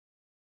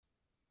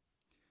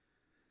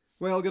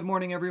Well, good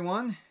morning,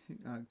 everyone.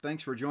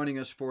 Thanks for joining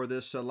us for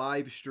this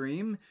live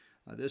stream.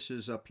 This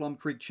is Plum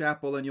Creek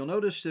Chapel, and you'll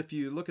notice if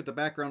you look at the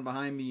background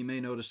behind me, you may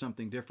notice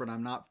something different.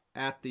 I'm not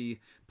at the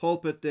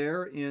pulpit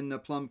there in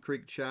Plum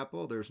Creek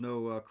Chapel. There's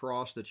no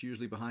cross that's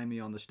usually behind me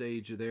on the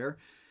stage there.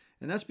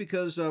 And that's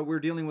because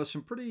we're dealing with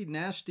some pretty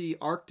nasty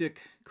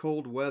Arctic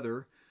cold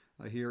weather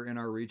here in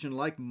our region,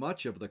 like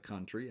much of the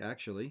country,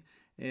 actually.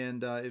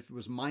 And it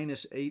was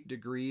minus 8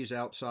 degrees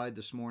outside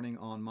this morning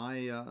on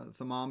my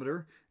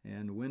thermometer,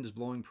 and wind's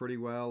blowing pretty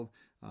well.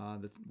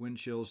 The wind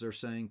chills, they're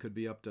saying, could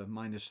be up to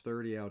minus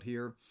 30 out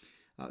here.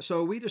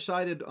 So we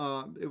decided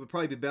it would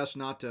probably be best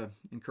not to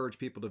encourage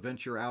people to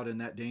venture out in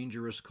that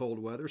dangerous cold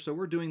weather. So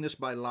we're doing this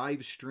by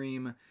live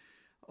stream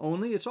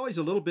only. It's always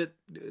a little bit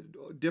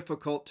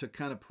difficult to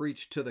kind of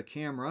preach to the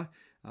camera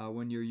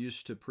when you're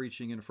used to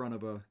preaching in front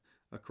of a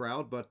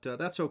crowd, but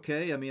that's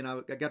okay. I mean,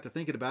 I got to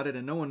thinking about it,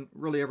 and no one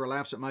really ever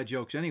laughs at my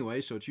jokes anyway,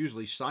 so it's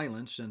usually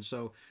silence, and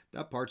so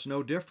that part's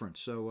no different.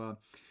 So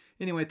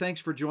anyway,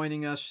 thanks for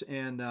joining us,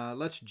 and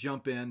let's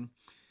jump in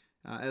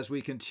as we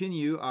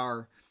continue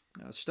our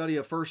study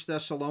of 1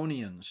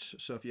 Thessalonians.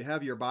 So if you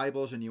have your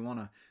Bibles and you want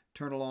to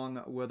turn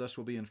along with us,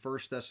 we'll be in 1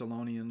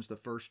 Thessalonians, the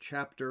first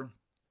chapter,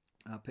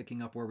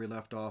 picking up where we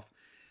left off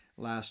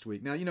last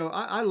week. Now,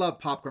 I love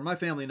popcorn. My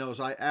family knows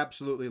I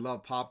absolutely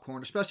love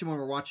popcorn, especially when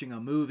we're watching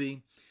a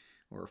movie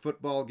or a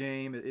football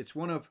game. It's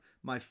one of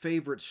my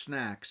favorite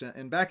snacks.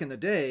 And back in the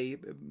day,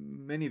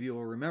 many of you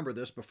will remember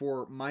this,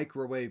 before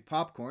microwave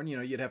popcorn,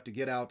 you'd have to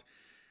get out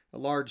a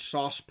large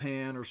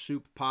saucepan or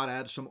soup pot,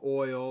 add some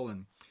oil,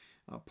 and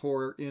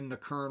pour in the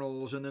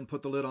kernels, and then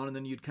put the lid on, and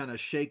then you'd kind of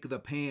shake the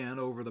pan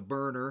over the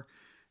burner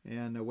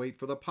and wait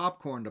for the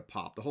popcorn to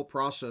pop. The whole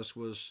process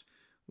was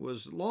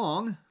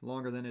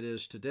longer than it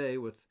is today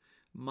with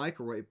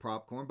microwave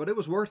popcorn, but it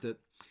was worth it.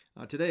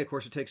 Today, of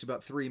course, it takes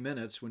about 3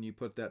 minutes when you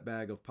put that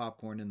bag of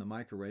popcorn in the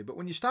microwave. But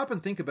when you stop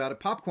and think about it,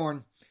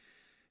 popcorn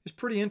is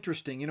pretty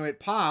interesting. It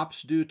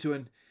pops due to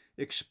an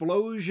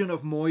explosion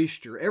of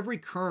moisture. Every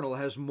kernel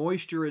has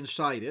moisture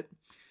inside it,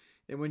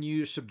 and when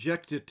you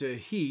subject it to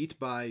heat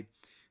by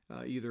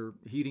either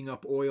heating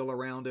up oil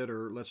around it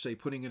or, let's say,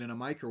 putting it in a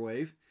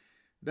microwave,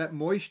 that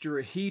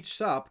moisture heats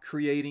up,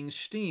 creating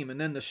steam,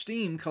 and then the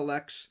steam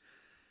collects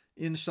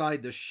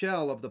inside the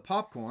shell of the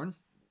popcorn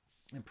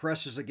and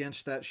presses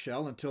against that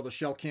shell until the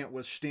shell can't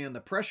withstand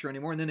the pressure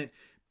anymore, and then it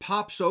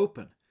pops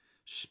open,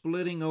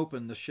 splitting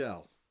open the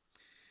shell.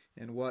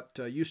 And what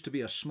used to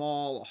be a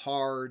small,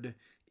 hard,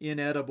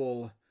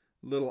 inedible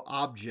little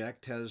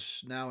object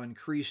has now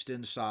increased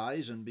in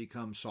size and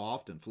become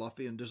soft and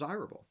fluffy and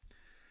desirable.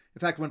 In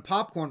fact, when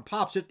popcorn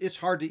pops, it's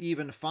hard to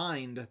even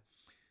find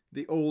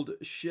the old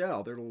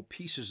shell. There are little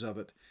pieces of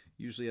it,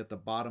 usually at the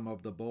bottom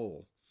of the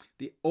bowl.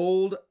 The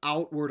old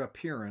outward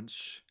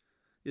appearance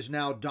is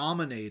now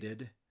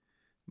dominated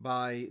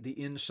by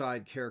the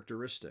inside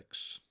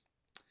characteristics.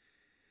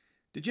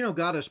 Did you know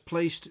God has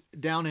placed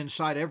down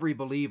inside every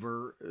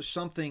believer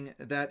something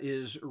that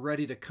is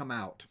ready to come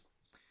out?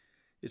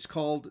 It's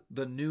called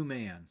the new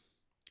man,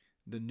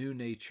 the new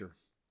nature.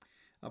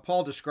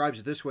 Paul describes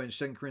it this way in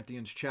 2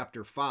 Corinthians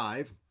chapter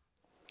 5.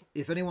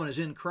 If anyone is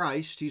in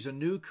Christ, he's a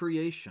new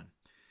creation.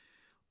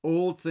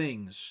 Old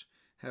things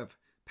have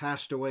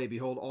passed away.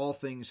 Behold, all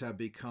things have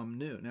become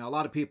new. Now, a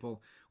lot of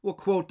people will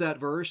quote that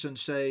verse and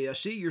say,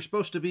 see, you're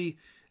supposed to be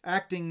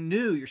acting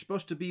new. You're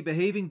supposed to be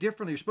behaving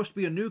differently. You're supposed to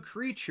be a new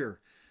creature.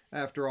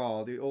 After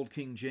all, the old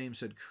King James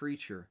said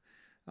creature.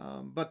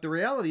 But the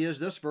reality is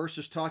this verse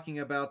is talking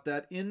about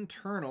that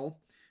internal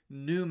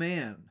new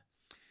man.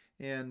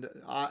 And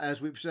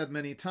as we've said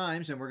many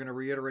times, and we're going to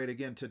reiterate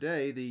again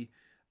today, the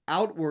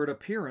outward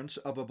appearance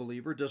of a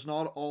believer does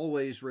not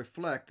always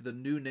reflect the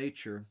new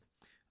nature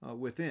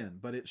within,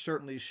 but it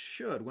certainly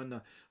should. When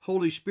the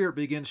Holy Spirit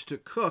begins to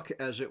cook,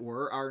 as it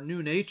were, our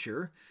new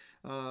nature,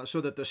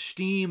 so that the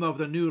steam of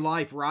the new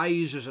life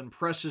rises and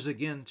presses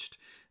against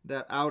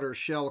that outer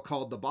shell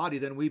called the body,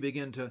 then we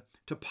begin to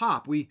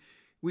pop. We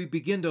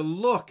begin to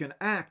look and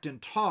act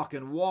and talk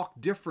and walk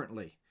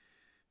differently,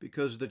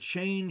 because the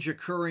change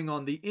occurring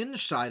on the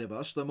inside of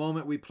us the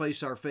moment we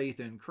place our faith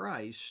in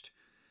Christ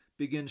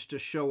begins to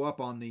show up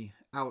on the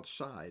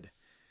outside.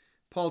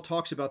 Paul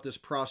talks about this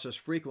process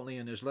frequently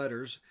in his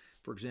letters,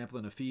 for example,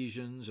 in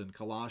Ephesians and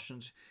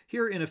Colossians.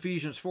 Here in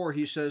Ephesians 4,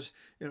 he says,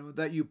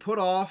 that you put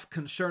off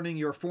concerning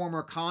your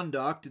former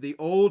conduct the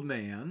old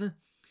man,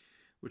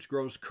 which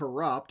grows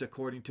corrupt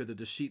according to the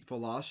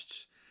deceitful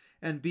lusts,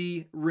 and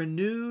be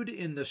renewed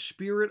in the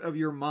spirit of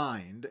your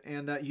mind,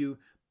 and that you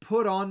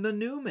put on the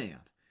new man,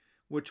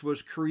 which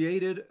was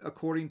created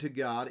according to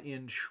God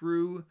in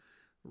true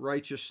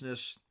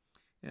righteousness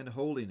and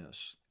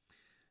holiness.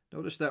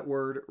 Notice that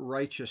word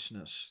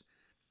righteousness.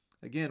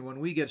 Again, when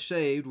we get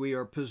saved, we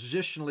are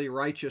positionally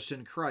righteous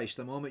in Christ.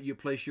 The moment you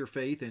place your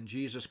faith in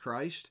Jesus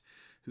Christ,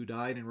 who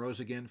died and rose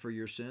again for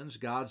your sins,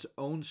 God's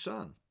own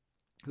Son,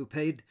 who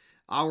paid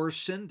our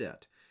sin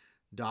debt,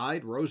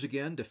 died, rose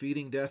again,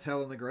 defeating death,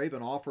 hell, and the grave,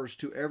 and offers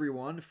to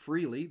everyone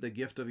freely the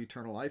gift of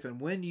eternal life. And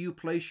when you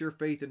place your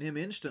faith in him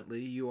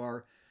instantly, you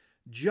are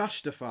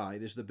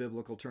Justified is the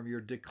biblical term.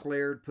 You're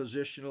declared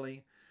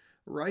positionally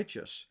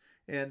righteous.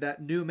 And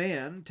that new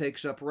man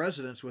takes up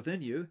residence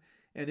within you,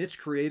 and it's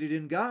created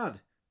in God,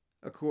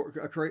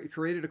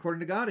 created according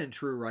to God in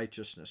true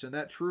righteousness. And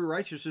that true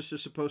righteousness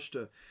is supposed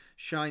to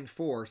shine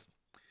forth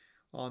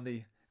on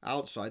the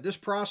outside. This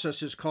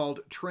process is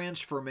called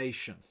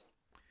transformation.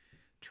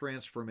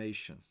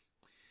 Transformation.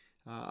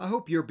 I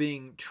hope you're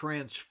being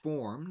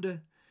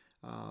transformed.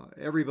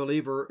 Every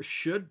believer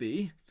should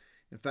be.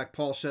 In fact,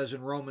 Paul says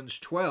in Romans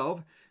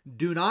 12,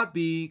 do not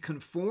be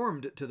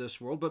conformed to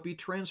this world, but be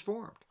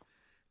transformed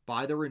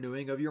by the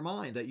renewing of your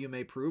mind, that you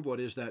may prove what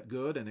is that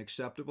good and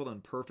acceptable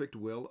and perfect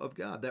will of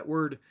God. That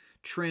word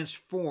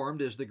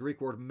transformed is the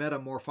Greek word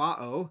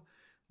metamorphao,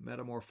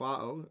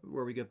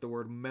 where we get the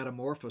word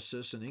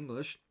metamorphosis in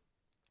English.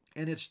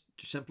 And it's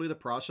simply the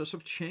process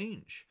of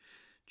change,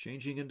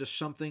 changing into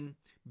something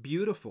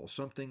beautiful,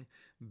 something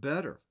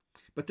better.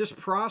 But this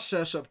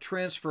process of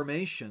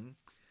transformation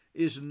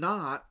is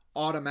not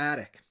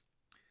automatic.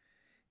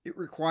 It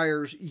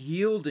requires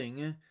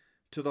yielding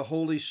to the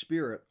Holy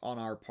Spirit on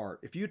our part.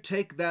 If you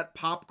take that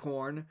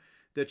popcorn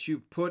that you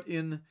put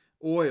in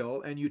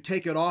oil and you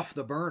take it off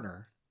the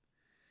burner,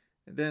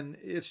 then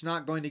it's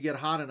not going to get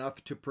hot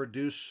enough to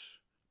produce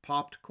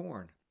popped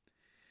corn.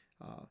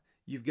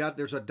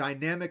 There's a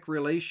dynamic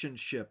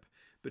relationship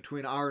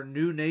between our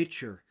new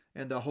nature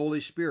and the Holy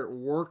Spirit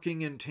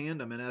working in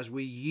tandem. And as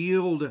we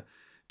yield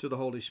to the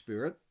Holy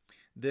Spirit,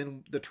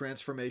 then the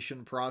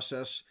transformation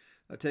process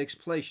takes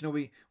place.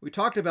 We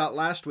talked about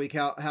last week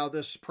how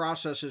this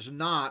process is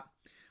not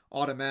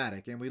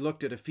automatic. And we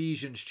looked at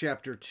Ephesians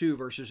chapter 2,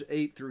 verses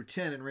 8 through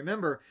 10. And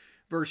remember,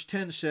 verse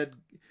 10 said,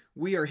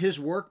 we are his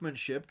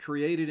workmanship,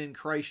 created in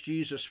Christ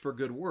Jesus for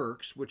good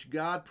works, which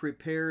God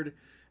prepared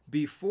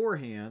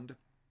beforehand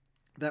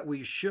that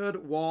we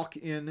should walk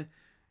in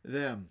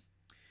them.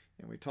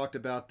 And we talked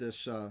about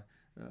this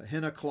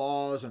hina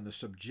clause and the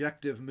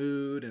subjunctive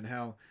mood and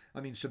how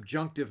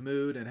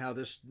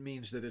this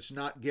means that it's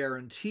not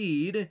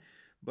guaranteed,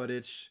 but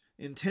it's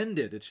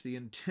intended. It's the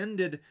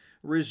intended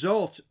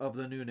result of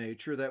the new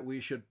nature that we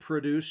should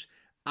produce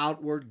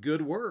outward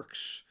good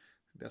works.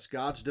 That's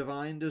God's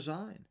divine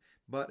design.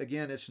 But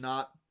again, it's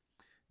not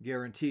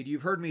guaranteed.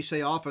 You've heard me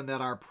say often that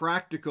our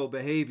practical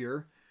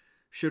behavior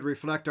should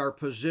reflect our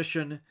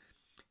position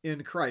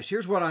in Christ.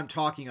 Here's what I'm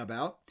talking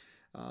about.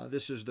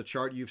 This is the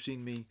chart. You've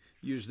seen me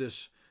use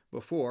this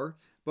before.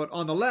 But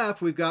on the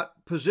left, we've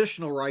got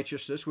positional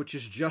righteousness, which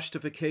is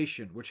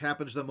justification, which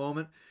happens the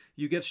moment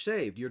you get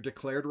saved. You're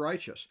declared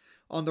righteous.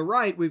 On the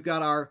right, we've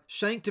got our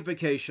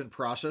sanctification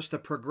process, the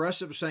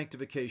progressive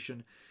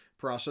sanctification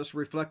process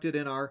reflected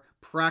in our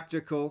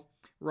practical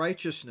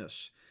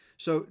righteousness.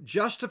 So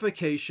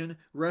justification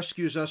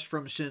rescues us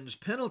from sin's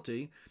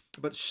penalty,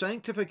 but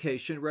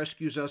sanctification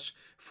rescues us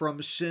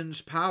from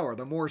sin's power.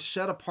 The more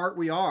set apart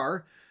we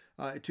are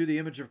to the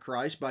image of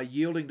Christ by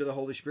yielding to the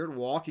Holy Spirit,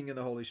 walking in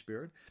the Holy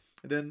Spirit,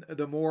 then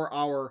the more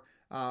our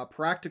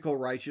practical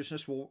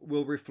righteousness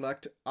will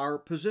reflect our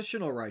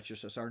positional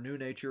righteousness, our new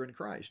nature in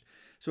Christ.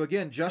 So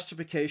again,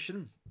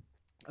 justification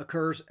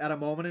occurs at a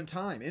moment in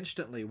time,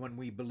 instantly, when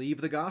we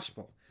believe the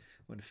gospel,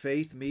 when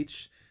faith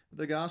meets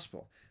the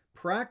gospel.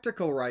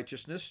 Practical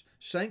righteousness,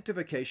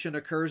 sanctification,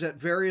 occurs at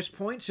various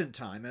points in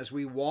time as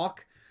we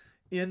walk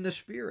in the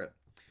Spirit.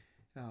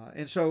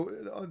 And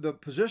so the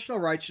positional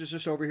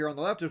righteousness over here on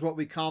the left is what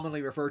we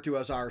commonly refer to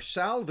as our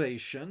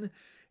salvation.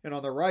 And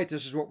on the right,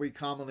 this is what we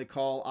commonly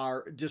call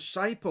our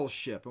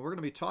discipleship. And we're going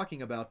to be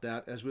talking about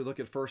that as we look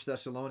at 1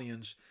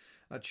 Thessalonians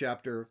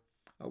chapter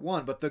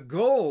 1. But the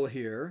goal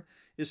here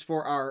is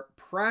for our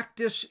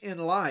practice in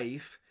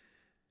life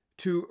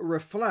to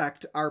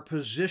reflect our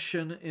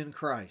position in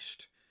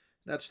Christ.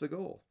 That's the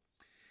goal.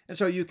 And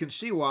so you can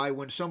see why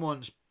when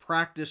someone's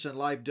practice in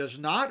life does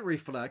not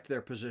reflect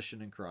their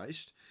position in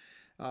Christ,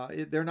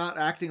 they're not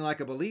acting like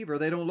a believer.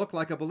 They don't look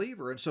like a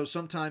believer. And so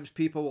sometimes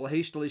people will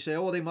hastily say,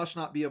 oh, they must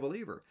not be a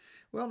believer.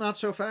 Well, not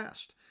so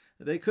fast.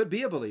 They could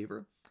be a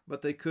believer,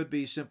 but they could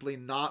be simply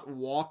not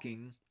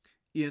walking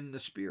in the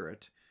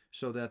Spirit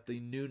so that the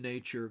new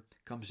nature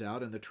comes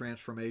out and the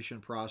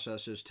transformation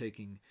process is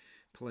taking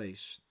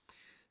place.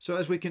 So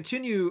as we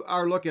continue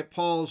our look at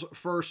Paul's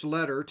first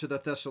letter to the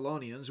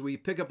Thessalonians, we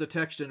pick up the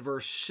text in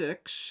verse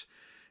 6.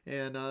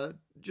 And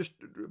just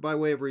by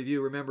way of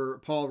review, remember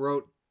Paul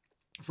wrote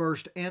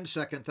 1st and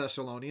 2nd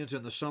Thessalonians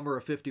in the summer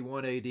of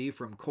 51 AD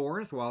from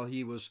Corinth while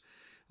he was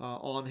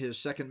on his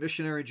second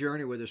missionary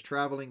journey with his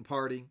traveling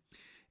party,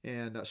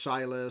 and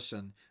Silas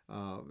and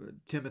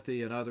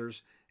Timothy and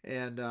others.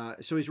 And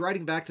so he's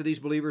writing back to these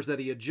believers that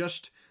he had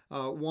just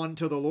won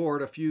to the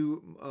Lord a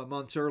few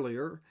months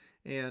earlier,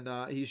 and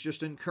he's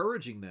just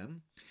encouraging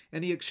them.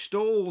 And he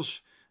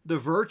extols the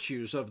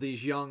virtues of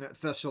these young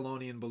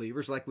Thessalonian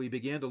believers like we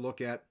began to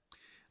look at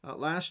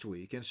last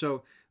week. And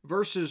so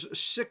verses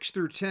 6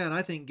 through 10,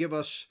 I think, give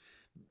us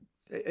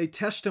a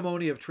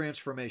testimony of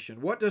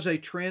transformation. What does a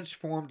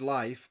transformed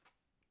life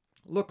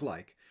look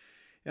like?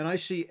 And I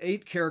see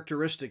 8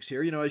 characteristics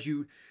here.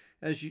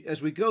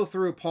 As we go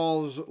through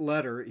Paul's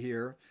letter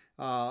here,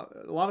 A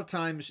lot of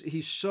times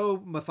he's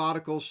so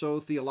methodical, so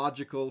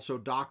theological, so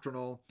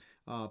doctrinal,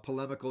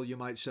 polemical, you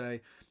might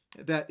say,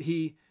 that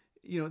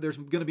there's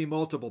going to be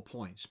multiple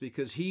points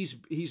because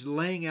he's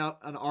laying out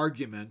an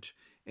argument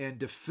and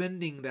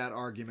defending that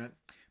argument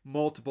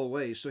multiple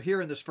ways. So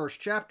here in this first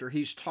chapter,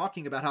 he's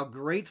talking about how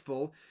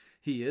grateful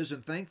he is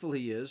and thankful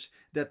he is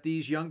that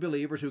these young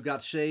believers who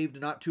got saved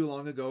not too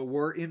long ago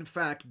were in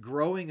fact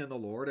growing in the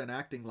Lord and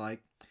acting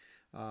like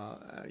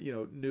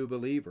new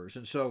believers.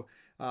 And so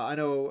I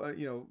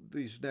know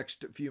these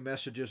next few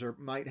messages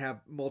might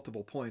have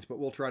multiple points, but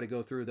we'll try to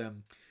go through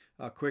them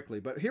quickly.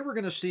 But here we're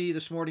going to see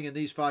this morning in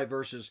these 5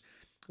 verses,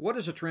 what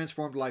does a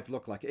transformed life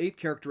look like? 8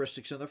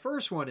 characteristics. And the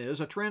first one is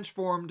a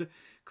transformed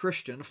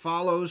Christian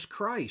follows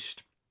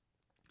Christ.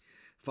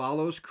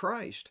 Follows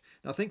Christ.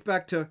 Now think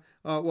back to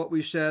what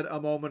we said a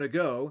moment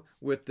ago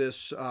with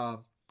this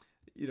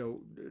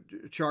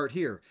chart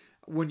here.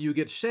 When you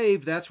get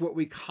saved, that's what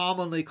we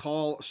commonly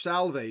call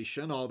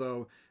salvation,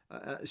 although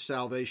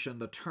salvation,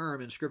 the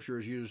term in Scripture,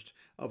 is used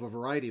of a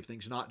variety of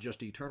things, not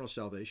just eternal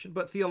salvation.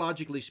 But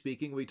theologically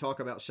speaking, we talk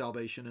about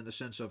salvation in the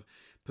sense of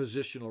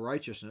positional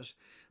righteousness.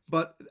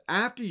 But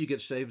after you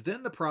get saved,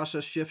 then the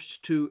process shifts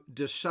to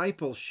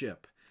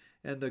discipleship.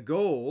 And the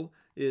goal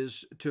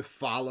is to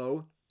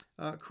follow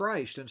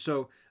Christ. And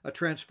so a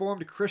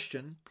transformed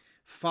Christian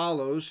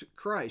follows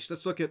Christ.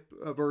 Let's look at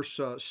verse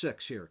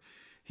 6 here.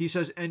 He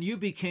says, and you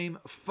became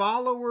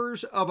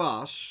followers of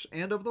us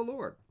and of the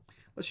Lord.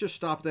 Let's just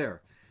stop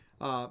there.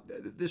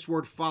 This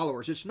word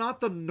followers, it's not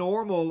the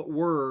normal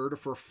word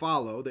for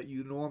follow that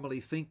you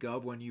normally think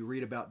of when you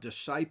read about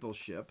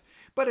discipleship,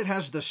 but it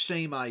has the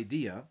same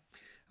idea.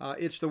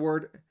 It's the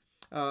word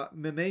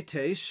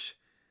mimetes.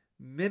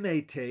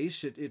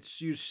 Mimetes.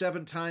 It's used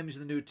 7 times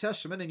in the New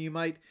Testament, and you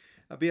might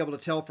be able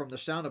to tell from the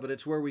sound of it,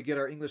 it's where we get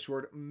our English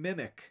word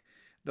mimic.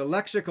 The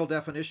lexical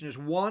definition is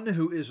one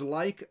who is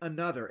like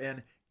another,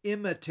 an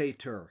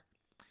imitator.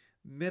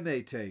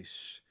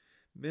 Mimetes.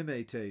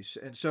 Mimetes.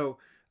 And so,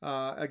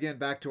 again,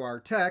 back to our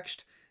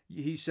text,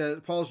 he says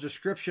Paul's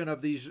description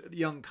of these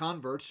young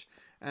converts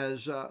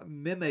as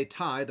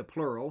mimetai, the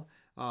plural,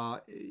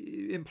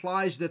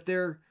 implies that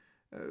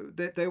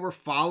they were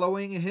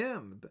following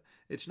him.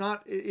 It's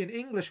not in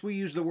English. We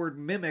use the word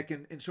mimic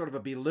in sort of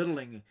a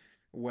belittling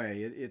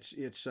way.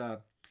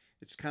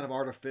 It's kind of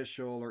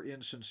artificial or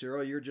insincere.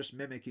 Oh, you're just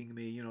mimicking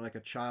me, like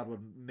a child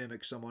would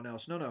mimic someone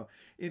else. No.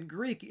 In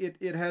Greek,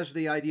 it has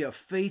the idea of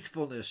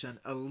faithfulness and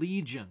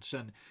allegiance,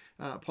 and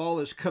Paul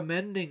is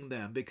commending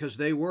them because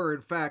they were,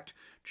 in fact,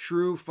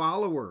 true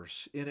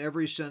followers in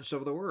every sense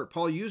of the word.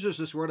 Paul uses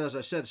this word, as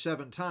I said,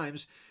 7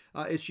 times.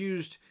 It's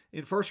used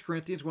in 1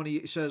 Corinthians when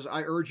he says,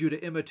 I urge you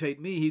to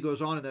imitate me. He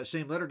goes on in that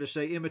same letter to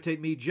say,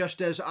 imitate me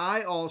just as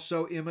I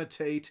also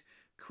imitate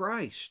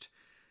Christ.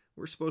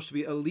 We're supposed to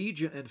be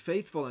allegiant and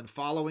faithful in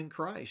following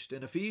Christ.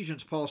 In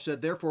Ephesians, Paul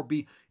said, therefore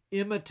be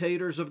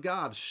imitators of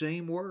God.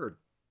 Same word.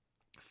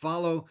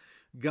 Follow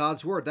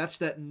God's word. That's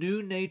that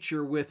new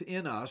nature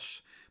within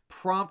us,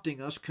 prompting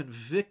us,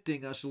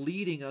 convicting us,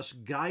 leading us,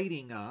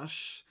 guiding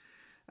us,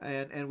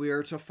 and we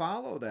are to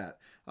follow that.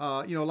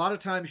 A lot of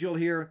times you'll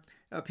hear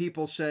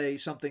people say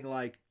something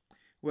like,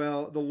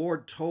 well, the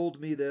Lord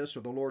told me this,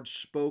 or the Lord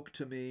spoke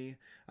to me.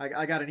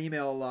 I got an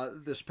email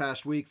this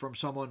past week from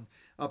someone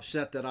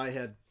upset that I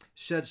had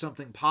said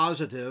something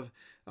positive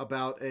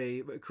about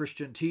a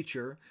Christian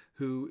teacher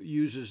who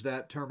uses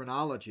that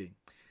terminology.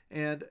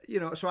 And,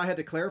 so I had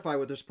to clarify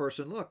with this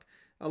person, look,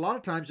 a lot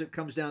of times it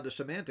comes down to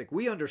semantic.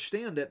 We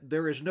understand that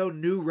there is no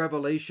new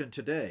revelation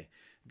today.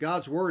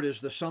 God's word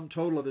is the sum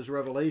total of his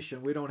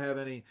revelation. We don't have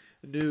any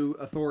new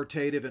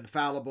authoritative,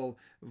 infallible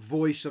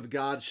voice of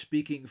God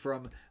speaking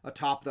from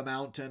atop the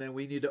mountain, and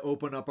we need to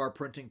open up our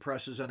printing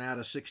presses and add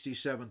a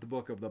 67th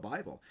book of the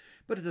Bible.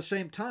 But at the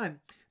same time,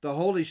 the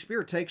Holy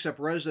Spirit takes up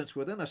residence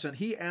within us, and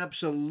he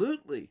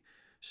absolutely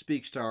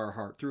speaks to our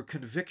heart through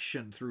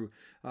conviction, through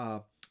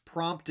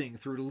prompting,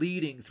 through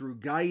leading, through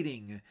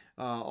guiding,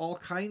 all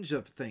kinds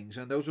of things.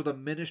 And those are the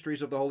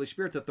ministries of the Holy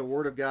Spirit that the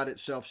Word of God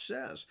itself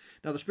says.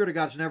 Now, the Spirit of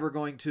God's never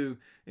going to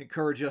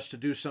encourage us to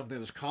do something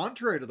that's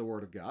contrary to the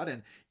Word of God.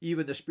 And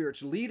even the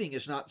Spirit's leading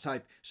is not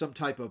some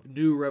type of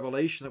new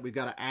revelation that we've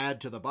got to add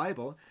to the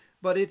Bible.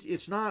 But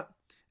it's not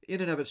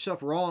in and of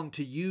itself wrong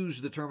to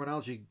use the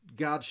terminology,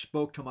 God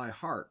spoke to my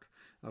heart.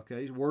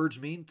 Okay, words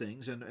mean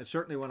things. And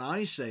certainly when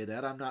I say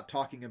that, I'm not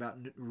talking about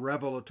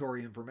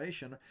revelatory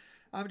information.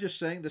 I'm just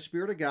saying the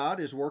Spirit of God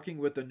is working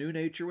with the new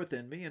nature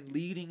within me and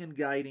leading and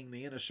guiding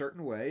me in a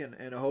certain way.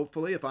 And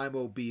hopefully, if I'm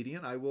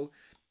obedient, I will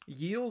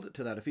yield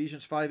to that.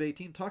 Ephesians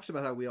 5:18 talks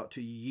about how we ought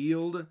to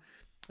yield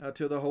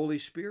to the Holy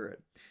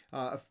Spirit.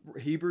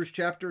 Hebrews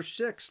chapter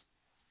 6.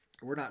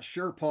 We're not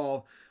sure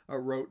Paul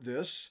wrote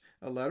this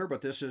letter,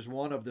 but this is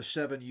one of the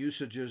 7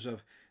 usages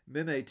of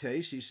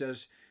mimetes. He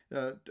says,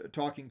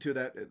 talking to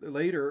that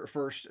later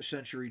first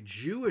century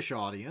Jewish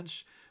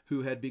audience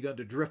who had begun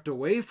to drift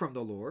away from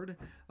the Lord,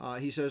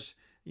 he says,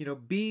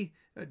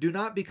 do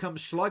not become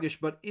sluggish,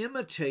 but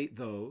imitate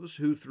those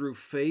who through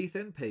faith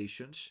and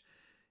patience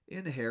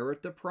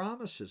inherit the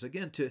promises.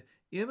 Again, to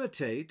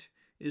imitate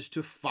is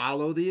to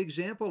follow the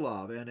example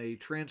of, and a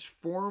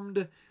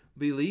transformed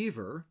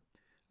believer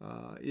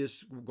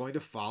is going to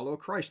follow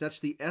Christ. That's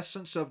the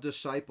essence of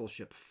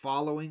discipleship,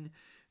 following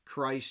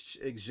Christ's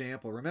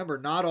example. Remember,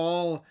 not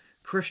all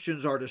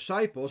Christians are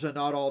disciples, and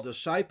not all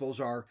disciples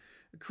are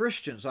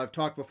Christians. I've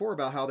talked before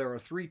about how there are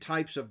three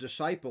types of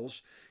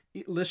disciples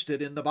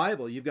listed in the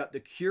Bible. You've got the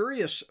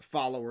curious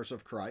followers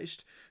of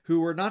Christ who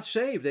were not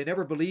saved. They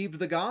never believed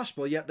the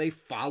gospel, yet they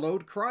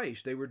followed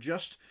Christ. They were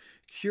just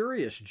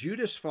curious.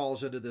 Judas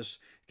falls into this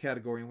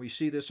category, and we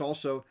see this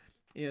also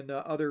in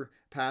other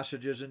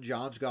passages in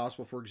John's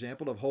gospel, for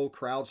example, of whole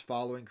crowds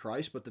following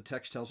Christ, but the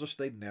text tells us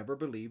they never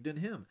believed in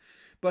him.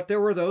 But there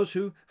were those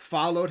who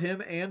followed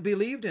him and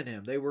believed in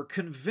him. They were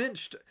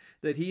convinced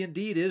that he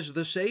indeed is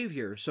the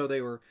Savior. So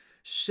they were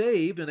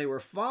saved and they were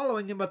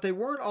following him, but they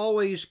weren't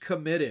always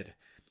committed.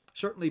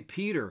 Certainly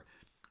Peter,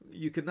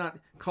 you could not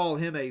call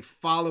him a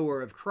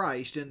follower of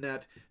Christ in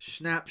that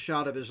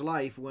snapshot of his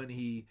life when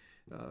he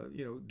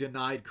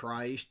denied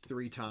Christ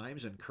 3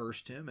 times and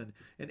cursed him.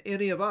 And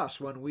any of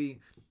us, when we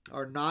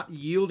are not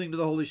yielding to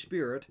the Holy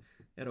Spirit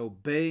and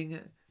obeying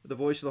the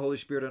voice of the Holy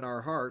Spirit in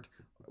our heart,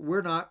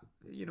 we're not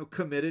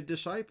committed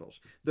disciples.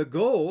 The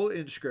goal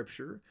in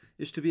Scripture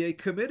is to be a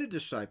committed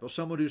disciple,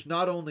 someone who's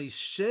not only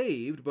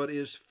saved, but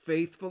is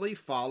faithfully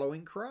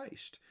following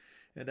Christ.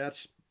 And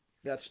that's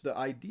the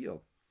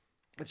ideal.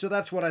 And so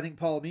that's what I think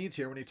Paul means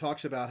here when he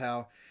talks about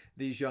how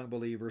these young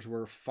believers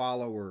were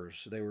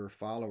followers. They were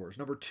followers.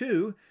 Number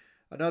 2,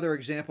 another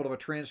example of a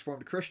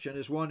transformed Christian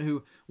is one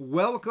who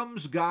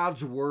welcomes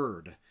God's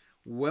Word,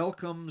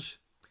 welcomes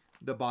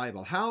the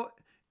Bible. How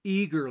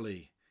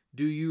eagerly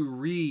do you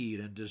read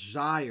and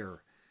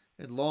desire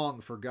and long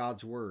for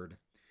God's Word?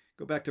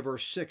 Go back to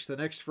verse 6. The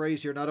next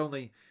phrase here, not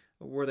only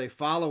were they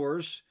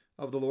followers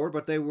of the Lord,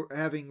 but they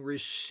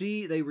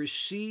received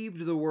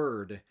the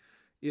Word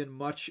in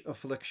much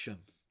affliction.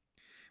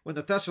 When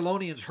the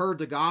Thessalonians heard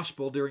the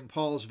gospel during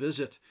Paul's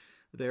visit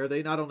there,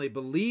 they not only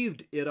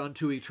believed it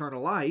unto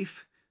eternal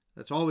life,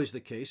 that's always the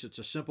case, it's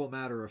a simple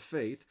matter of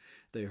faith.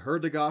 They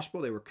heard the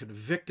gospel, they were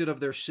convicted of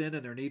their sin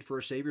and their need for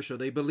a Savior, so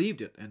they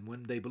believed it. And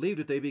when they believed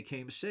it, they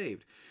became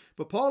saved.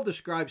 But Paul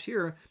describes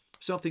here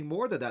something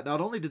more than that.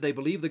 Not only did they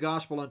believe the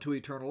gospel unto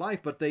eternal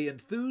life, but they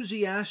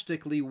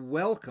enthusiastically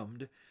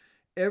welcomed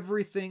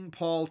everything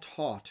Paul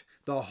taught,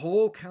 the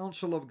whole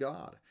counsel of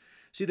God.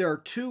 See, there are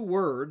 2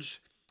 words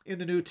in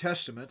the New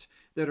Testament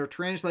that are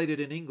translated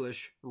in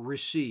English,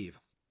 receive.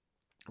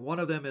 One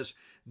of them is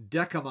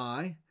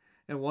dekamai,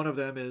 and one of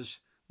them is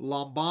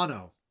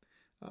lambano.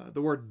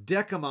 The word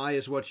dekamai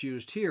is what's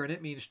used here, and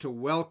it means to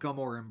welcome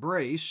or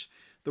embrace.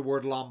 The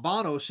word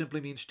lambano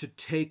simply means to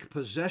take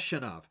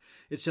possession of.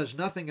 It says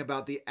nothing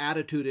about the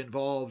attitude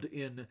involved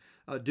in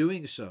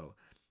doing so.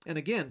 And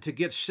again, to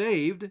get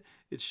saved,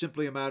 it's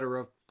simply a matter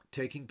of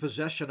taking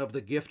possession of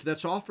the gift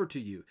that's offered to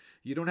you.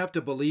 You don't have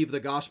to believe the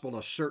gospel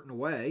a certain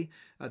way.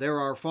 There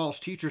are false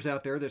teachers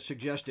out there that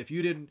suggest if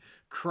you didn't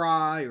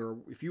cry, or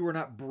if you were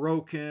not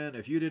broken,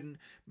 if you didn't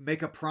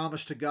make a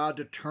promise to God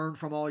to turn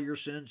from all your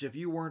sins, if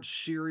you weren't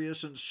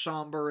serious and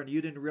somber and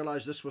you didn't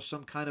realize this was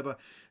some kind of a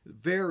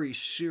very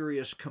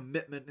serious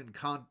commitment and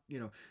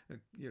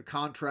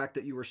contract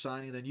that you were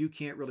signing, then you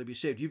can't really be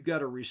saved. You've got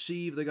to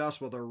receive the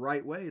gospel the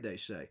right way, they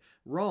say.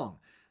 Wrong.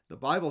 The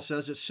Bible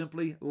says it's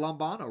simply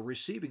lambano,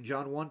 receiving.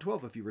 John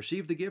 1:12. If you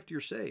receive the gift, you're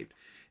saved.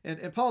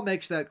 And Paul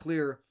makes that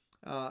clear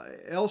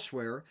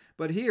elsewhere,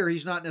 but here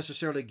he's not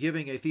necessarily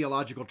giving a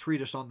theological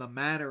treatise on the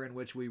manner in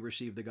which we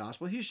receive the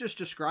gospel. He's just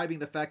describing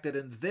the fact that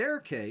in their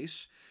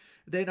case,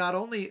 they not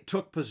only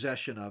took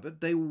possession of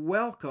it, they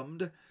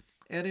welcomed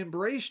and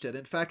embraced it.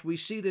 In fact, we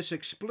see this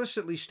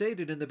explicitly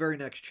stated in the very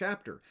next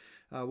chapter.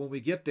 When we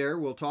get there,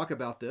 we'll talk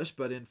about this,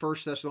 but in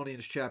 1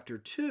 Thessalonians chapter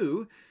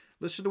 2,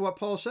 listen to what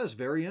Paul says.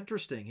 Very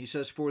interesting. He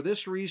says, "For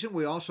this reason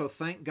we also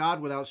thank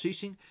God without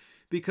ceasing,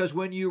 because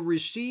when you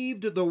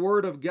received the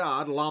word of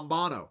God,"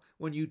 lambano,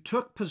 when you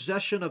took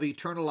possession of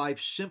eternal life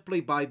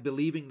simply by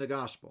believing the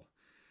gospel,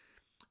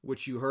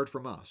 which you heard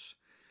from us.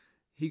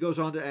 He goes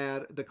on to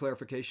add the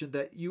clarification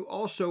that you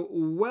also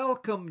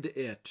welcomed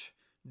it,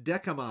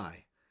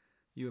 dekamai.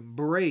 You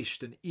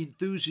embraced and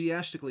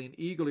enthusiastically and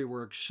eagerly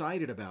were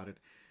excited about it,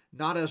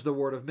 not as the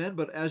word of men,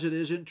 but as it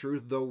is in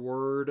truth, the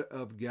word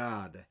of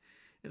God.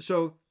 And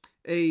so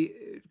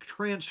a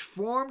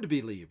transformed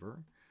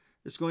believer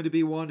is going to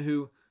be one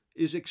who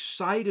is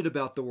excited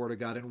about the Word of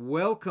God and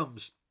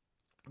welcomes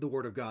the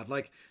Word of God.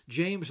 Like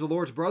James, the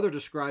Lord's brother,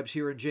 describes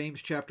here in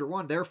James chapter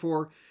 1,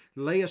 "Therefore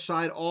lay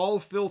aside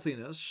all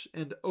filthiness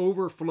and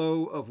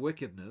overflow of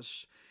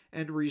wickedness,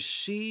 and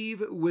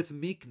receive with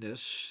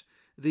meekness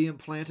the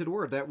implanted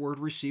word." That word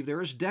receive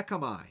there is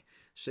dekamai.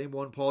 Same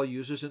one Paul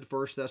uses in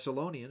 1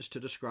 Thessalonians to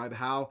describe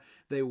how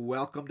they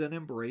welcomed and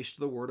embraced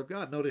the Word of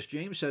God. Notice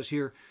James says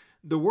here,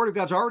 the Word of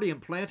God's already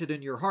implanted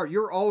in your heart.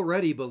 You're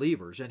already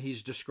believers, and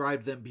he's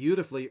described them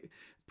beautifully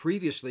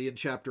previously in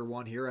chapter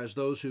 1 here as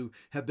those who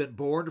have been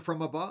born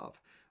from above.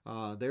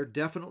 They're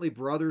definitely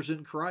brothers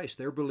in Christ.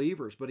 They're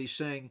believers. But he's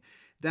saying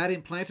that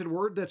implanted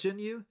Word that's in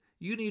you,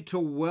 you need to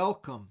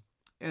welcome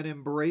and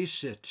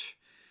embrace it.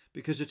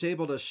 because it's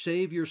able to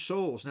save your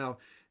souls. Now,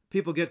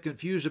 people get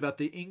confused about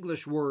the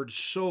English word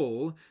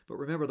soul, but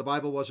remember, the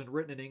Bible wasn't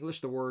written in English.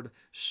 The word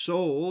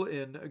soul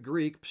in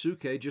Greek,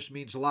 psyche, just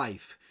means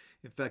life.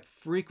 In fact,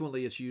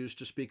 frequently it's used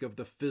to speak of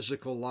the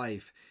physical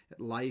life,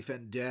 life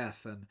and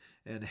death,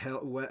 and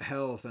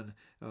health, and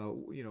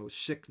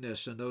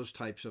sickness, and those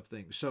types of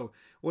things. So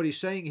what he's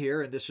saying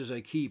here, and this is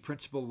a key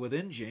principle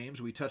within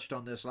James, we touched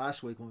on this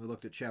last week when we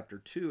looked at chapter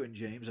 2 in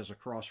James as a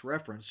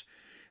cross-reference,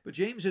 but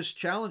James is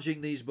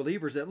challenging these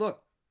believers that,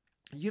 look,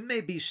 you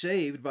may be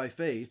saved by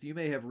faith, you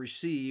may have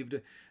received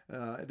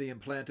the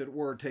implanted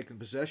word, taken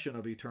possession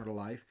of eternal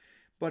life,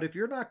 but if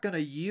you're not going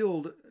to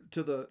yield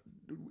to the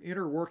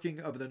inner working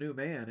of the new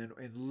man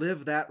and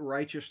live that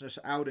righteousness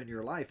out in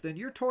your life, then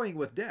you're toying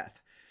with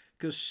death,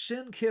 because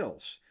sin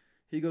kills.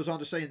 He goes on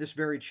to say in this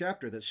very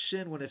chapter that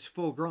sin, when it's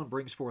full grown,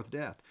 brings forth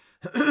death.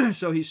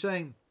 So he's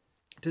saying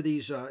to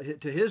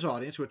his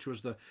audience, which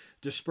was the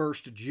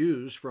dispersed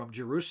Jews from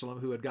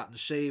Jerusalem who had gotten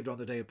saved on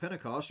the day of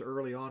Pentecost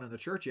early on in the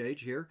church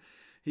age here,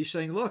 he's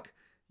saying, look,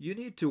 you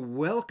need to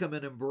welcome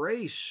and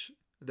embrace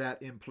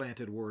that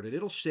implanted word, and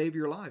it'll save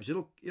your lives.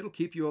 It'll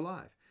keep you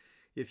alive.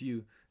 If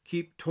you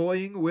keep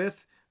toying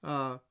with,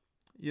 if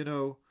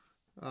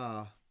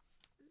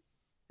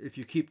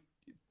you keep,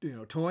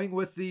 toying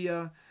with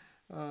the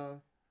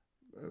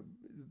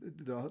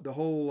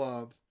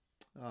whole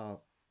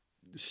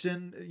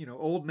sin,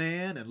 old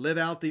man, and live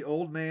out the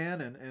old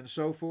man, and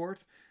so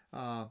forth,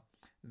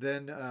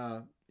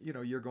 then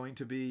you're going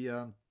to be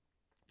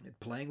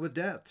playing with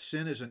death.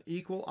 Sin is an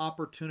equal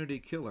opportunity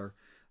killer,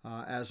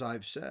 as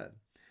I've said.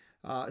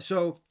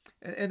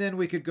 And then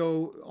we could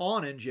go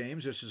on in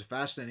James. This is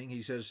fascinating.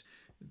 He says,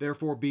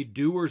 therefore be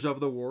doers of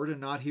the word and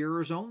not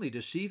hearers only,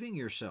 deceiving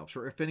yourselves.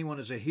 For if anyone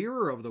is a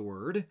hearer of the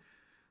word,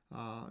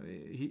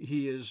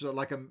 he is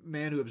like a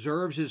man who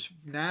observes his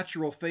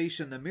natural face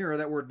in the mirror.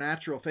 That word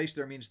natural face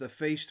there means the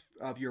face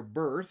of your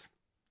birth.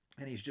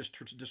 And he's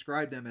just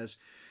described them as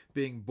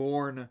being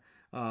born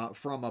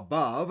from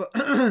above.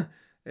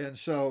 And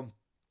so,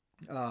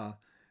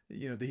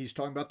 he's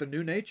talking about the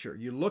new nature.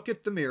 You look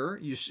at the mirror,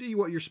 you see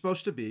what you're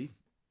supposed to be,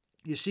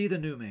 you see the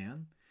new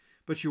man,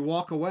 but you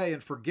walk away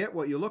and forget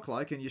what you look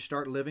like, and you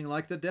start living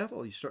like the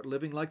devil. You start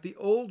living like the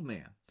old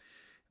man.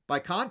 By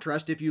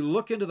contrast, if you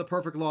look into the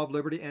perfect law of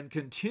liberty and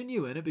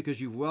continue in it because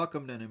you've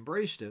welcomed and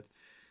embraced it,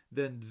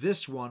 then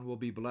this one will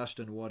be blessed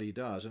in what he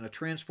does. And a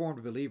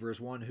transformed believer is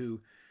one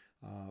who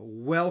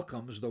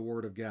welcomes the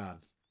word of God.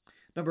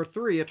 Number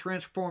 3, a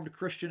transformed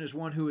Christian is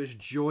one who is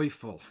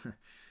joyful.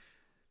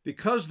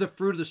 Because the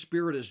fruit of the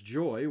Spirit is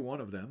joy, one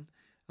of them,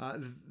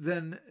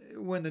 then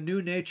when the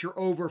new nature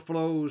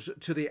overflows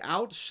to the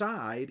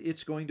outside,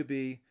 it's going to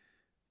be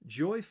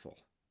joyful.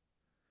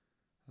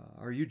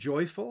 Are you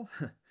joyful?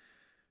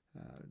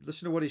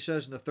 Listen to what he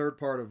says in the third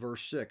part of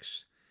verse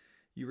 6.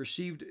 You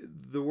received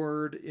the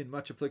word in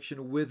much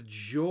affliction with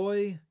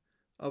joy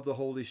of the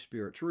Holy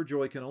Spirit. True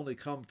joy can only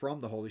come from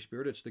the Holy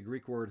Spirit. It's the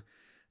Greek word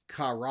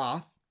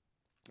chara.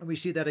 And we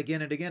see that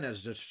again and again as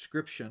a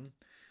description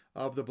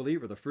of the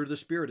believer. The fruit of the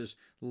Spirit is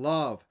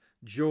love,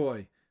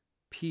 joy,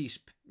 peace,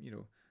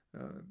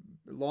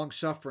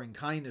 long-suffering,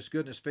 kindness,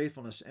 goodness,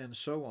 faithfulness, and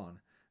so on.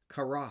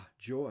 Chara,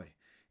 joy.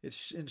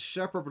 It's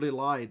inseparably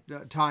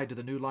tied to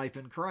the new life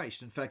in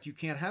Christ. In fact, you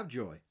can't have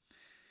joy.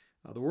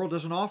 The world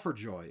doesn't offer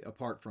joy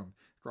apart from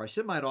Christ.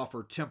 It might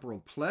offer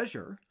temporal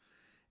pleasure,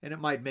 and it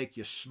might make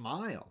you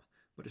smile,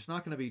 but it's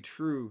not going to be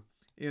true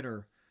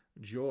inner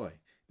joy.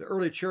 The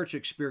early church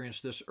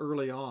experienced this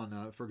early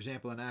on. For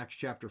example, in Acts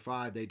chapter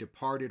 5, they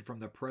departed from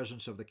the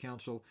presence of the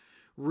council,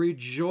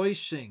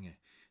 rejoicing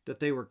that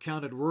they were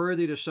counted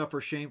worthy to suffer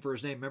shame for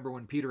his name. Remember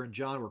when Peter and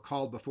John were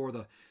called before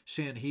the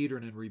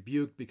Sanhedrin and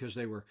rebuked because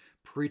they were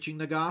preaching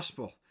the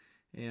gospel.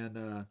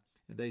 And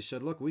they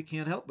said, look, we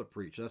can't help but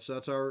preach.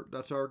 That's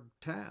our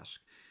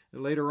task.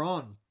 And later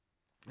on,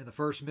 in the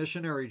first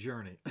missionary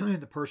journey,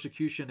 the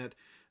persecution at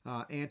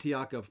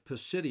Antioch of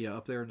Pisidia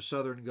up there in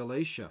southern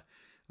Galatia,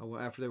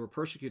 after they were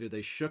persecuted,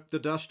 they shook the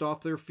dust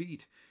off their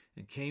feet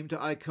and came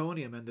to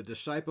Iconium, and the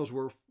disciples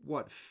were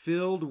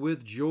filled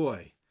with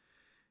joy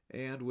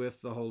and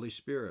with the Holy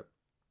Spirit.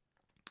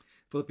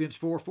 Philippians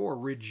 4:4,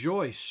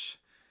 rejoice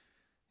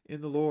in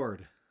the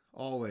Lord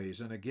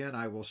always. And again,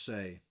 I will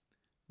say,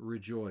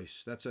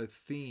 rejoice. That's a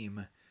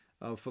theme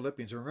of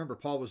Philippians. And remember,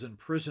 Paul was in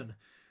prison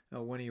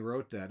when he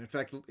wrote that. In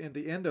fact, in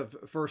the end of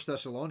 1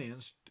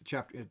 Thessalonians,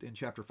 in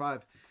chapter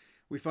 5,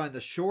 we find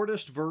the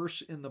shortest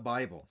verse in the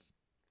Bible.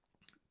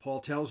 Paul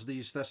tells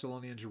these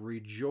Thessalonians,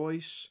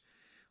 rejoice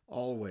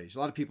always. A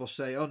lot of people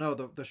say, oh no,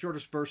 the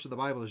shortest verse of the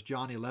Bible is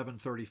John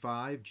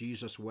 11:35,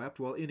 Jesus wept.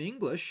 Well, in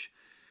English,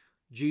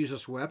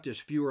 Jesus wept is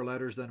fewer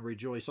letters than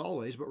rejoice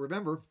always. But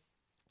remember,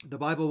 the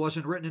Bible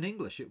wasn't written in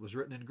English. It was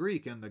written in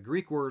Greek. And the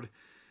Greek word,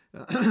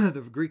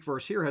 the Greek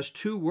verse here has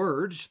 2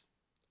 words,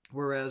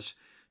 whereas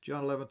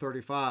John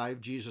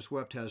 11:35, Jesus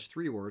wept, has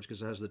 3 words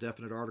because it has the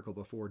definite article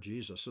before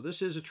Jesus. So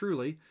this is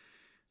truly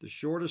the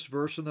shortest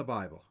verse in the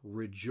Bible.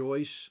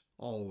 Rejoice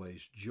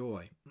always,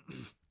 joy.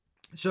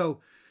 So,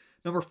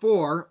 number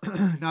 4,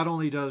 not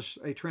only does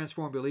a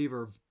transformed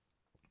believer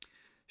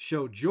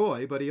show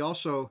joy, but he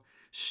also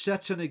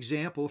sets an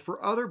example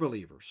for other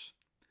believers.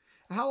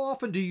 How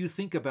often do you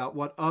think about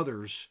what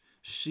others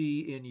see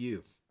in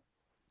you?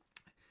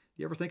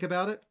 You ever think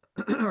about it?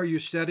 Are you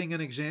setting an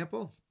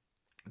example?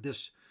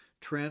 This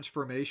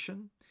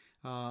transformation.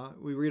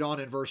 We read on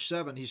in verse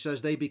 7. He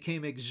says, they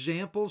became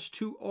examples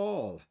to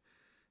all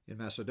in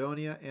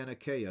Macedonia and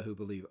Achaia who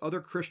believe.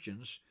 Other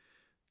Christians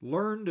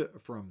learned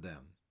from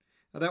them.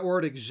 Now, that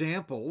word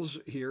examples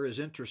here is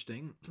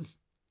interesting.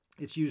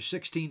 It's used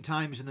 16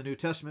 times in the New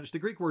Testament. It's the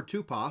Greek word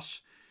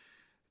tupos.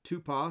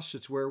 Tupos,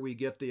 it's where we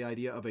get the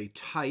idea of a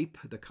type,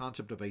 the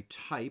concept of a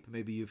type.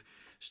 Maybe you've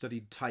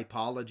studied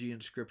typology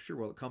in Scripture.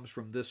 Well, it comes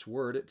from this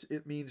word.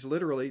 It means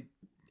literally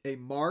a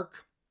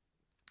mark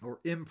or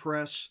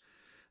impress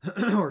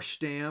or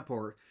stamp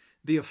or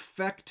the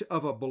effect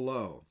of a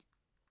blow.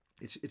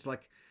 It's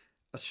like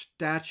a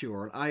statue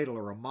or an idol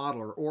or a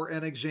model or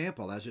an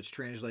example as it's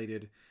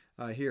translated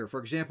here. For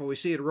example, we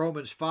see in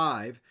Romans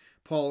 5,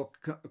 Paul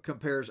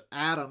compares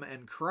Adam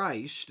and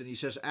Christ, and he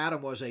says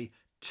Adam was a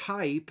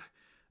type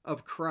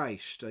of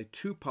Christ, a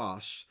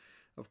tupos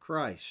of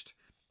Christ.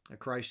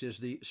 Christ is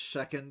the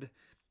second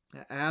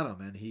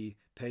Adam, and he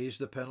pays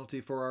the penalty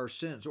for our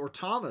sins. Or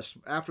Thomas,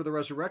 after the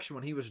resurrection,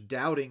 when he was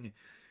doubting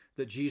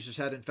that Jesus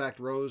had in fact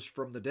rose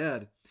from the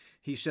dead,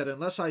 he said,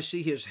 unless I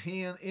see his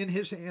hand in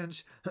his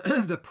hands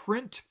the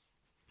print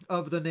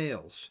of the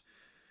nails.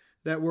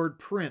 That word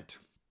print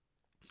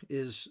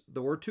is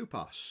the word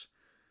tupos.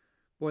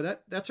 Boy,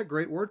 that's a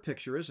great word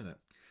picture, isn't it?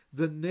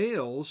 The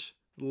nails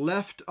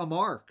left a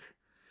mark.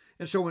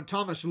 And so when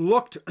Thomas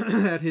looked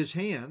at his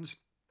hands,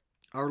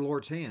 our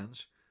Lord's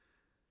hands,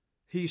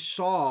 he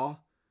saw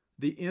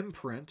the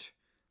imprint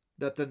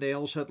that the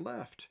nails had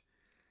left.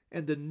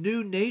 And the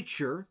new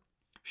nature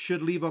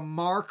should leave a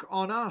mark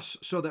on us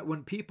so that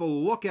when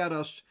people look at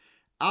us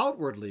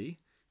outwardly,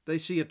 they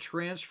see a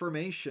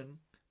transformation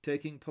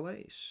taking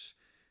place.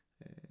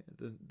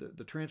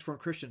 The transformed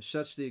Christian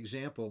sets the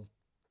example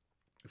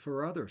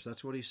for others.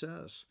 That's what he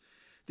says.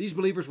 These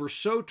believers were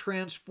so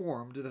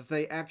transformed that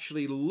they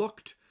actually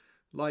looked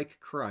like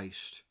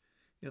Christ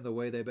in the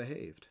way they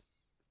behaved.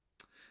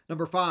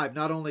 Number 5,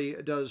 not only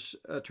does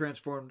a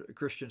transformed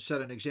Christian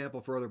set an example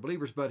for other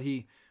believers, but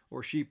he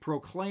or she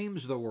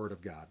proclaims the Word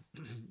of God.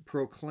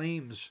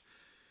 Proclaims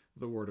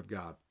the Word of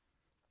God.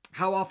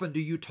 How often do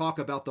you talk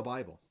about the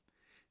Bible?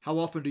 How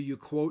often do you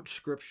quote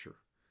Scripture?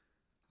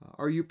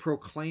 Are you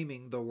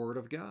proclaiming the Word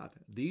of God?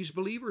 These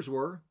believers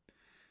were.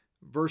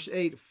 Verse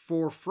 8,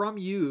 for from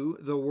you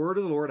the word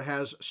of the Lord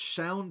has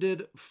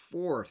sounded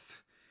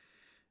forth.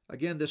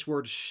 Again, this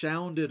word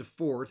sounded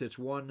forth, it's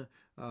one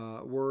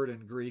word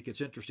in Greek.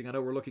 It's interesting. I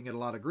know we're looking at a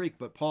lot of Greek,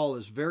 but Paul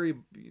is very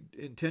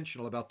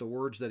intentional about the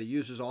words that he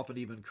uses, often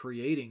even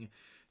creating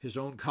his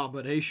own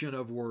combination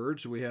of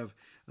words. We have,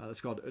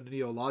 that's called a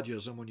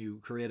neologism, when you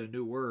create a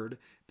new word.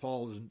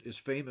 Paul is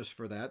famous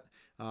for that.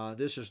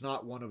 This is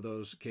not one of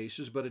those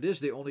cases, but it is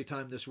the only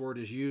time this word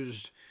is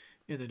used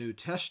in the New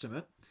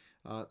Testament.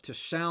 To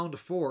sound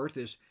forth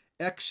is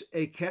ex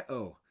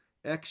ekeo.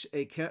 Ex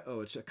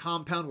ekeo. It's a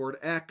compound word,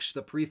 ex,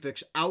 the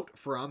prefix out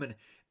from, and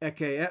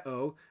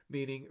ekeo,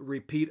 meaning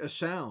repeat a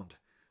sound.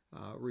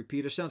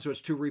 Repeat a sound. So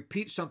it's to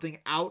repeat something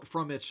out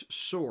from its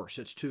source.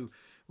 It's to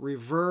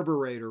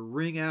reverberate or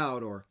ring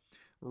out or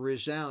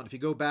resound. If you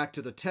go back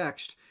to the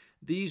text,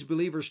 these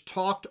believers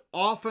talked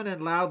often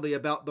and loudly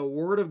about the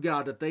Word of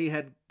God that they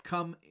had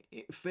come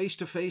face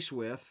to face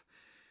with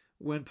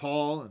when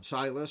Paul and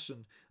Silas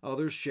and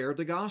others shared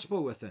the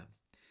gospel with them.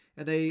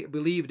 And they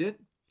believed it.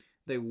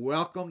 They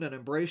welcomed and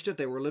embraced it.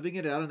 They were living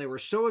it out, and they were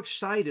so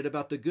excited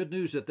about the good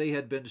news that they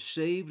had been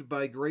saved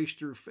by grace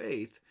through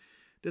faith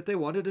that they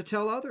wanted to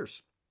tell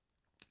others.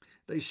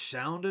 They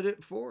sounded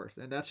it forth,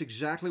 and that's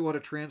exactly what a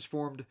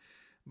transformed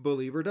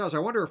believer does. I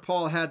wonder if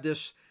Paul had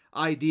this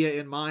idea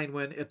in mind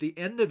when, at the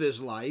end of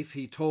his life,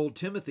 he told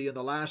Timothy in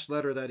the last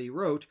letter that he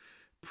wrote,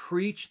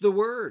 preach the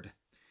word.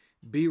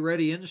 Be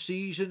ready in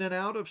season and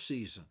out of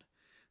season.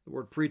 The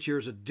word preach here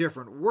is a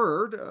different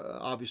word,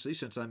 obviously,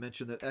 since I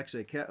mentioned that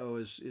exekeo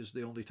is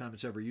the only time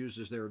it's ever used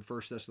is there in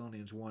 1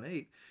 Thessalonians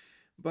 1:8.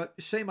 But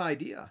same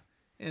idea.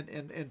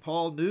 And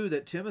Paul knew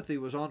that Timothy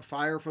was on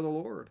fire for the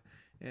Lord.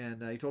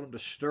 And he told him to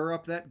stir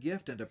up that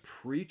gift and to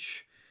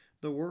preach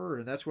the word.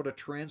 And that's what a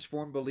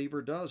transformed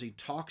believer does. He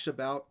talks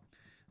about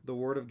the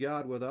Word of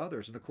God with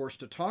others. And of course,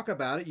 to talk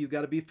about it, you've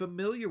got to be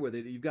familiar with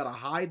it. You've got to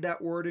hide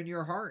that word in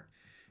your heart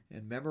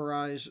and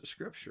memorize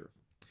Scripture.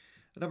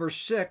 Number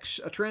 6,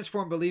 a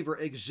transformed believer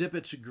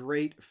exhibits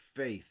great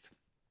faith.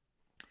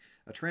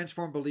 A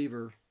transformed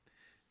believer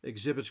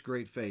exhibits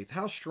great faith.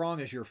 How strong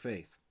is your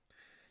faith?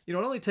 You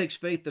know, it only takes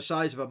faith the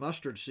size of a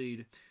mustard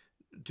seed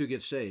to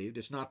get saved.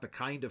 It's not the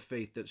kind of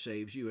faith that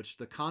saves you. It's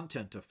the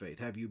content of faith.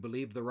 Have you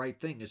believed the right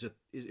thing?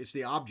 It's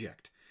the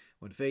object.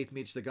 When faith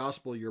meets the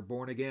gospel, you're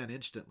born again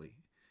instantly.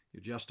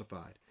 You're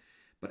justified.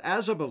 But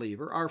as a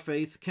believer, our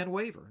faith can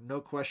waver,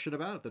 no question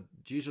about it.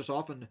 Jesus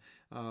often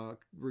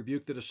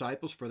rebuked the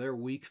disciples for their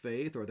weak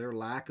faith or their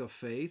lack of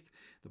faith.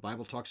 The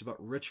Bible talks about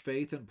rich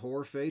faith and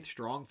poor faith,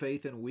 strong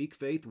faith and weak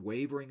faith,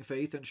 wavering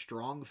faith and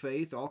strong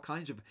faith, all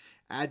kinds of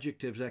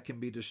adjectives that can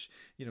be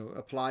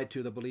applied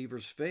to the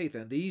believer's faith.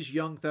 And these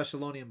young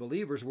Thessalonian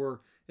believers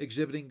were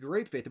exhibiting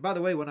great faith. And by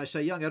the way, when I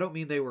say young, I don't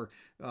mean they were,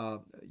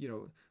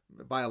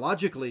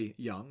 biologically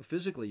young,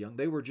 physically young.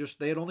 They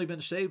had only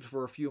been saved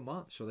for a few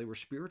months, so they were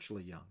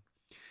spiritually young.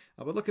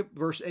 But look at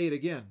verse 8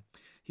 again.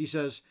 He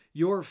says,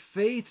 your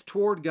faith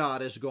toward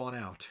God has gone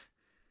out.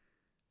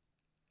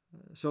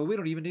 So we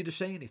don't even need to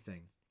say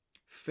anything.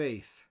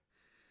 Faith.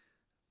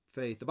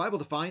 Faith. The Bible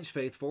defines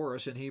faith for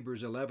us in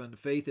Hebrews 11.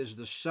 Faith is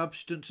the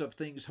substance of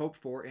things hoped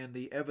for and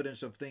the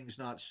evidence of things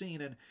not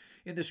seen. And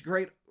in this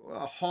great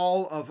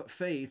hall of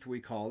faith, we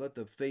call it,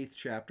 the faith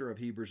chapter of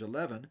Hebrews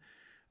 11,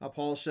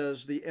 Paul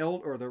says, the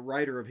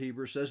writer of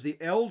Hebrews says, the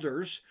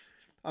elders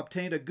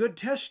obtained a good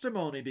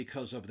testimony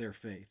because of their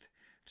faith.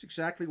 It's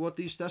exactly what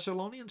these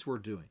Thessalonians were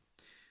doing.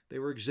 They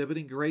were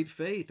exhibiting great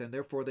faith, and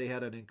therefore they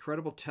had an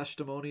incredible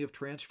testimony of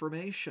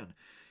transformation.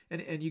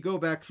 And you go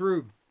back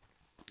through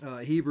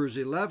Hebrews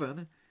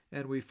 11,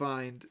 and we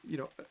find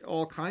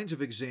all kinds of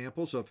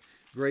examples of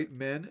great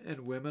men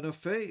and women of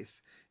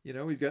faith.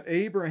 We've got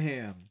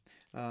Abraham,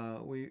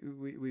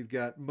 we've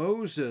got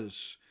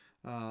Moses.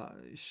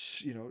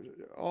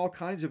 All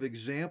kinds of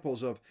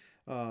examples of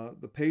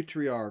the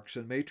patriarchs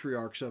and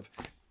matriarchs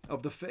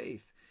of the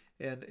faith.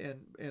 And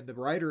the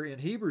writer in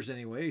Hebrews,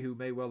 anyway, who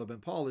may well have been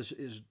Paul,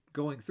 is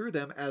going through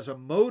them as a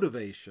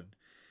motivation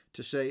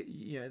to say,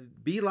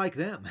 be like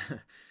them,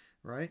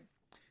 right?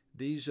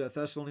 These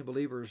Thessalonian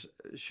believers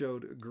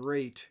showed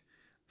great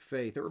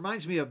faith. It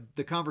reminds me of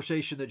the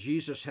conversation that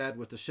Jesus had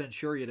with the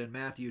centurion in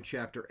Matthew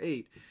chapter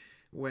 8,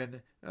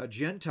 when a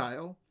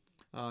Gentile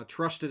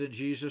trusted in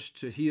Jesus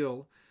to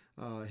heal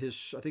I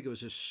think it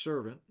was his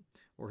servant,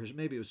 or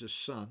maybe it was his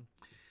son.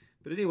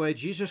 But anyway,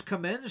 Jesus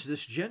commends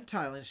this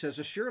Gentile and says,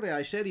 assuredly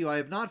I say to you, I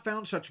have not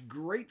found such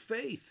great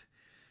faith,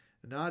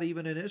 not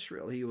even in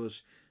Israel. He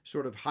was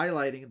sort of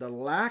highlighting the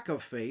lack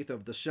of faith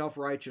of the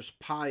self-righteous,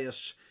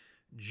 pious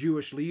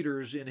Jewish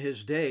leaders in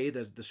his day,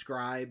 the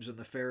scribes and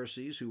the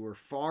Pharisees, who were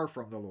far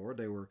from the Lord.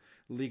 They were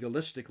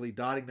legalistically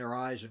dotting their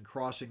I's and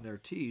crossing their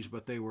T's,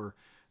 but they were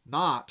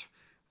not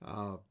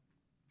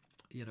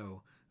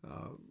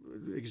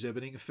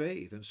exhibiting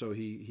faith. And so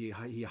he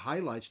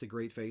highlights the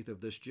great faith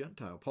of this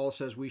Gentile. Paul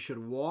says we should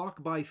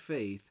walk by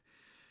faith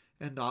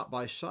and not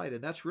by sight.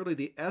 And that's really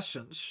the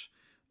essence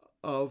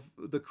of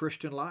the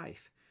Christian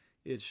life.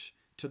 It's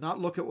to not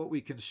look at what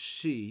we can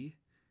see,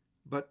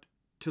 but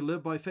to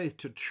live by faith,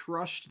 to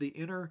trust the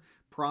inner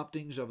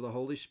promptings of the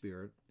Holy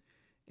Spirit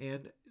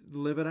and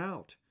live it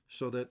out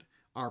so that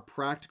our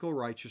practical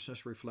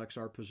righteousness reflects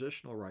our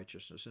positional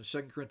righteousness. In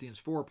 2 Corinthians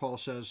 4, Paul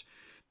says,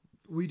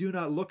 we do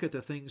not look at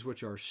the things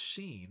which are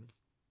seen,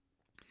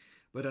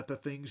 but at the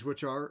things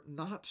which are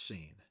not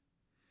seen.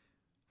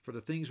 For the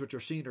things which are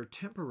seen are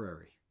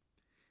temporary.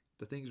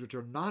 The things which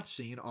are not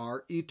seen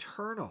are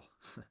eternal.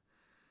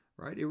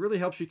 Right? It really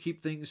helps you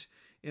keep things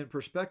in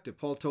perspective.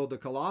 Paul told the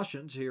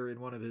Colossians here in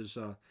one of his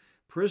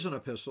prison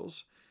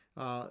epistles,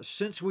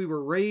 since we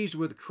were raised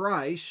with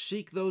Christ,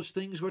 seek those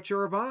things which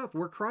are above,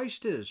 where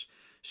Christ is,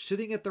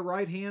 sitting at the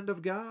right hand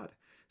of God.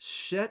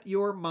 Set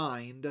your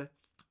mind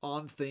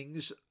on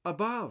things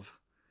above,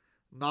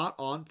 not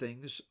on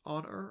things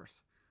on earth.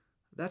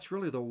 That's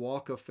really the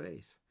walk of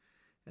faith.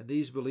 And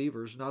these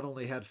believers not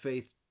only had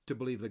faith to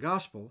believe the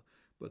gospel,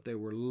 but they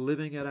were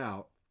living it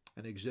out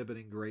and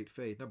exhibiting great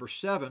faith. Number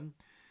 7,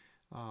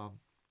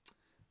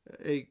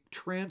 a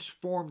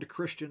transformed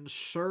Christian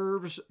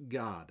serves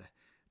God.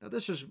 Now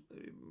this is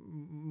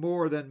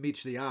more than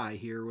meets the eye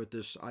here with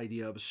this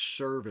idea of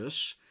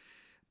service.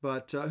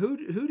 But who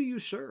do you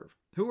serve?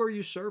 Who are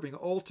you serving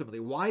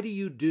ultimately? Why do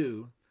you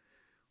do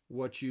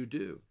what you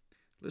do?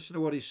 Listen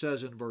to what he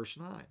says in verse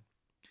 9.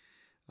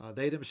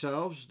 They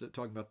themselves,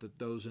 talking about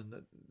those in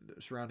the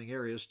surrounding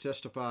areas,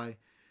 testify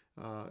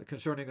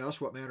concerning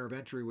us what manner of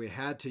entry we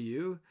had to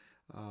you.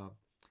 And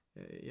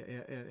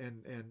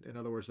in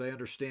other words, they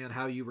understand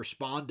how you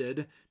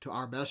responded to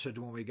our message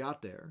when we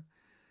got there.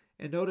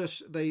 And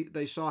notice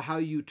they saw how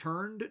you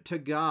turned to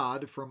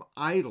God from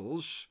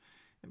idols.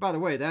 And by the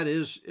way, that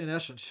is in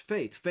essence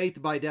faith.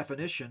 Faith by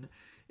definition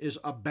is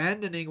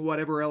abandoning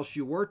whatever else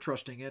you were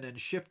trusting in and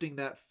shifting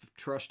that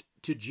trust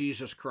to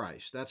Jesus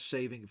Christ. That's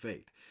saving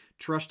faith.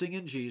 Trusting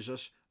in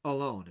Jesus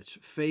alone. It's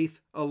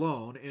faith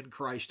alone in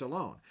Christ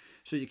alone.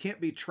 So you can't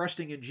be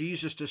trusting in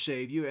Jesus to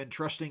save you and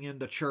trusting in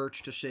the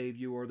church to save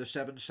you, or the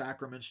 7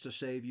 sacraments to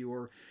save you,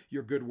 or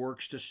your good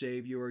works to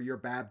save you, or your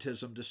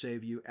baptism to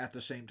save you at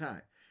the same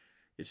time.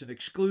 It's an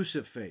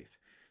exclusive faith.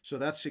 So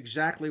that's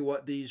exactly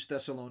what these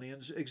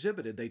Thessalonians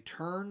exhibited. They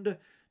turned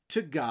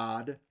to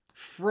God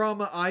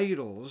from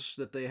idols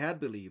that they had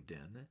believed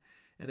in,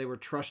 and they were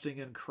trusting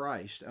in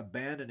Christ,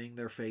 abandoning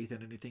their faith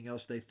in anything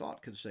else they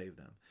thought could save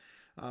them.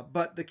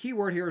 But the key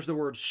word here is the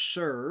word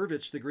serve.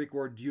 It's the Greek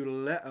word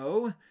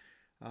douleo.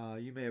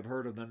 You may have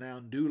heard of the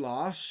noun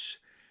doulos.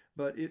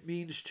 but it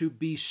means to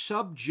be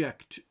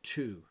subject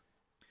to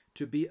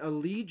be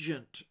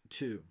allegiant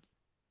to.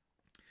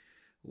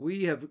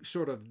 We have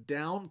sort of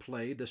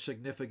downplayed the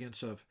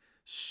significance of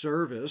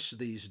service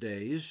these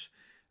days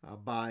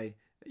by,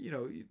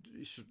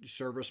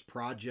 service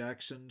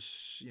projects and,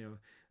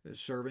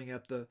 serving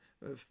at the,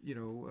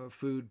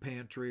 food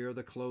pantry or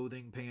the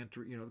clothing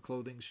pantry, the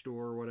clothing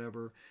store or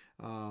whatever.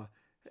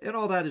 And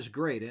all that is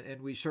great,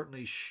 and we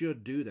certainly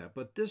should do that.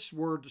 But this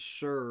word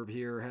serve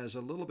here has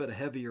a little bit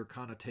heavier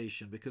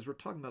connotation because we're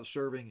talking about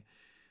serving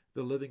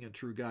the living and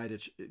true God.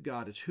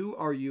 It's who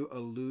are you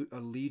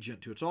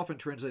allegiant to? It's often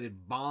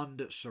translated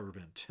bond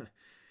servant.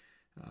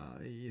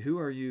 Who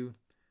are you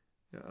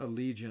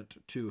allegiant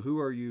to? Who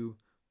are you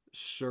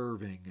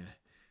serving?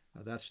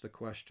 That's the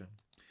question.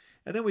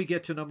 And then we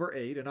get to number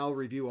 8, and I'll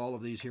review all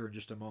of these here in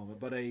just a moment.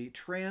 But a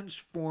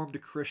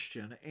transformed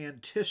Christian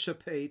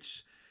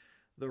anticipates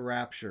the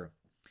rapture.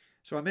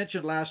 So I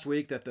mentioned last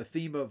week that the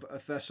theme of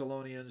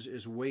Thessalonians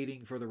is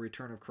waiting for the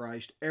return of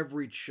Christ.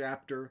 Every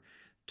chapter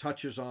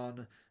touches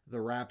on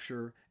the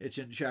rapture. It's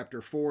in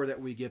chapter 4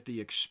 that we get the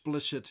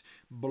explicit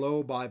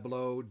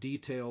blow-by-blow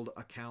detailed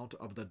account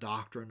of the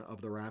doctrine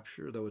of the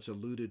rapture, though it's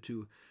alluded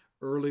to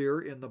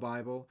earlier in the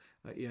Bible,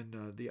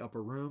 in the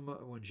upper room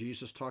when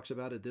Jesus talks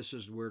about it. This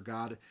is where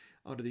God,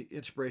 under the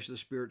inspiration of the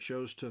Spirit,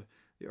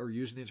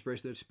 using the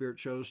inspiration of the Spirit,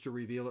 chose to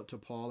reveal it to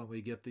Paul, and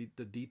we get the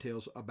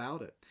details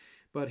about it.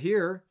 But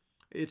here,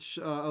 it's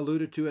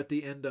alluded to at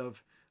the end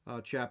of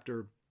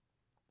chapter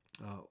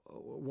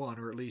 1,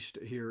 or at least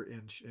here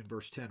in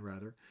verse 10,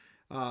 rather.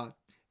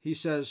 He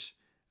says,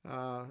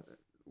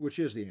 which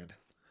is the end.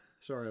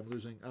 Sorry,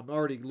 I'm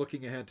already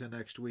looking ahead to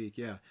next week.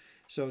 Yeah.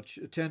 So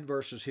 10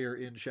 verses here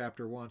in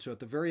chapter 1. So at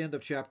the very end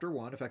of chapter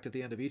 1, in fact, at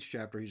the end of each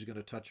chapter, he's going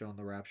to touch on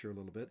the rapture a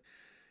little bit.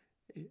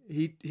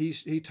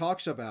 He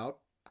talks about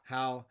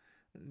how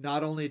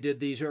not only did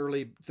these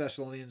early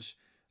Thessalonians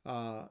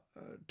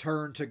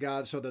turn to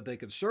God so that they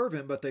could serve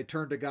him, but they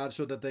turned to God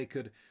so that they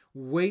could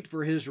wait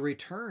for his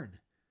return.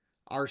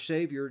 Our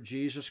Savior,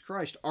 Jesus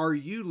Christ. Are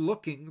you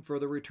looking for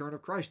the return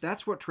of Christ?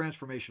 That's what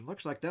transformation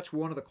looks like. That's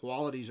one of the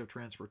qualities of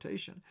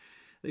transportation.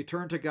 They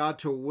turn to God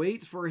to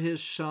wait for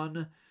his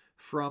Son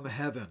from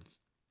heaven.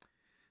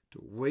 To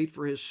wait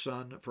for his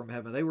Son from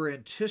heaven. They were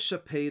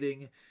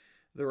anticipating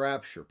the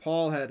rapture.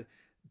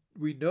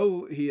 We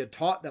know he had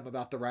taught them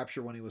about the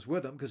rapture when he was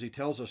with them, because he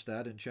tells us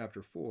that in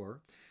chapter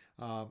 4.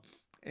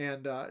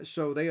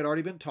 So they had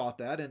already been taught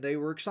that, and they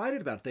were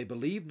excited about it. They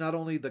believed not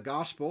only the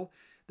gospel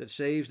that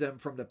saves them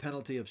from the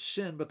penalty of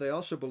sin, but they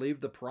also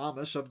believed the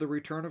promise of the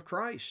return of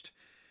Christ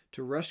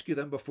to rescue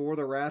them before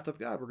the wrath of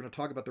God. We're going to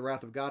talk about the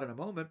wrath of God in a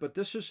moment, but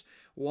this is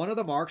one of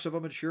the marks of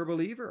a mature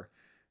believer,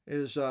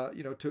 is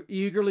to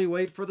eagerly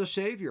wait for the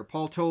Savior.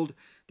 Paul told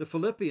the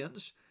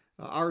Philippians,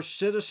 our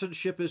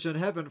citizenship is in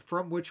heaven,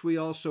 from which we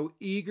also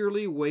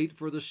eagerly wait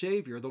for the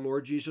Savior, the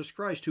Lord Jesus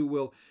Christ, who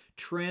will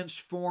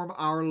transform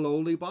our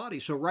lowly body.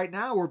 So right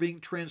now we're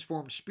being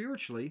transformed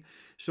spiritually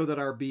so that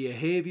our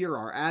behavior,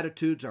 our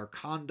attitudes, our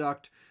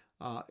conduct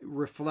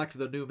reflect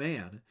the new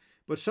man.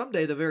 But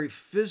someday the very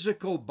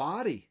physical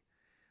body,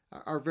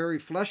 our very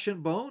flesh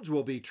and bones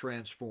will be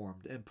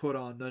transformed and put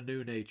on the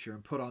new nature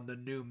and put on the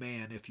new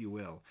man, if you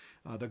will,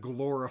 the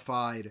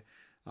glorified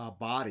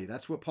body.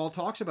 That's what Paul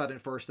talks about in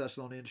 1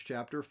 Thessalonians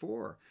chapter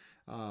 4.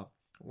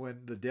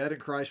 When the dead in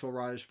Christ will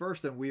rise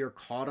first, then we are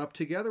caught up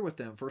together with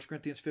them. 1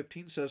 Corinthians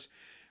 15 says,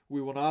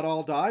 we will not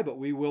all die, but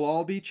we will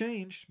all be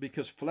changed,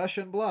 because flesh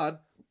and blood,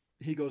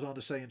 he goes on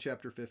to say in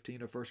chapter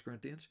 15 of 1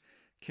 Corinthians,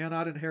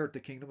 cannot inherit the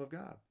kingdom of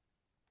God.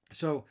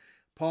 So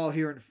Paul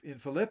here in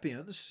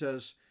Philippians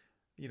says,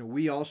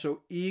 we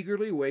also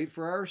eagerly wait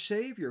for our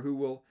Savior, who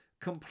will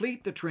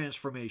complete the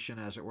transformation,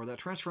 as it were. That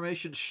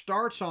transformation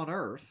starts on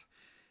earth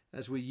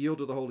as we yield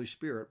to the Holy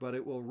Spirit, but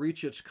it will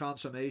reach its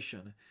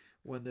consummation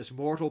when this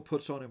mortal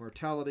puts on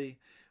immortality,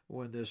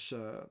 when this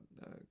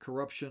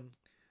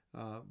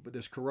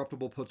this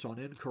corruptible puts on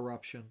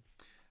incorruption,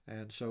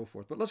 and so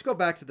forth. But let's go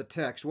back to the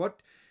text.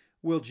 What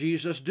will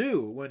Jesus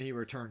do when he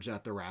returns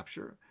at the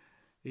rapture?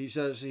 He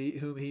says,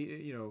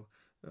 to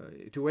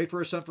wait for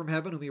his Son from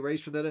heaven, whom he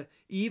raised from the dead,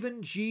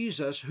 even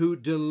Jesus, who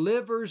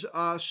delivers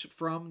us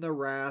from the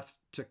wrath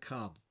to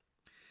come.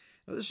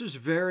 Now, this is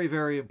very,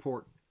 very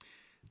important.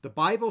 The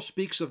Bible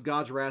speaks of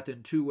God's wrath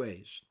in two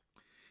ways.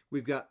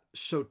 We've got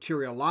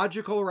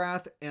soteriological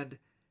wrath and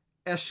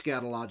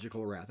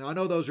eschatological wrath. Now, I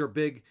know those are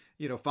big,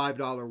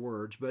 $5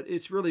 words, but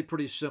it's really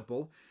pretty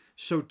simple.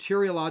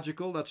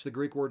 Soteriological, that's the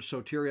Greek word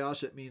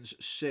soterios. It means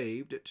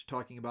saved. It's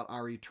talking about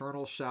our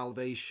eternal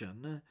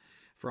salvation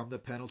from the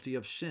penalty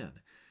of sin.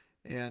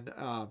 And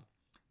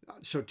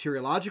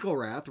soteriological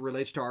wrath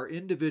relates to our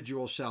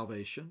individual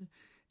salvation.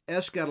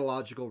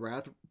 Eschatological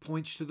wrath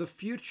points to the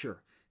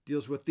future,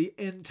 deals with the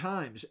end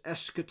times,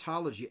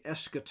 eschatology.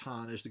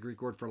 Eschaton is the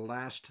Greek word for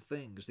last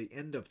things, the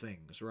end of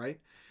things, right?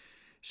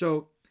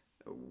 So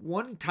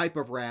one type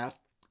of wrath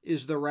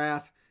is the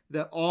wrath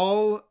that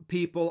all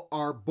people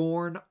are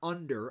born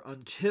under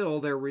until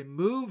they're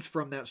removed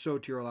from that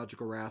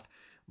soteriological wrath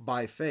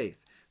by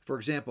faith. For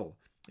example,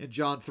 in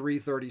John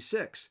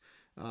 3:36,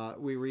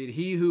 We read,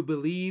 "He who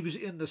believes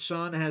in the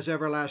Son has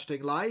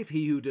everlasting life.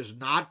 He who does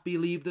not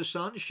believe the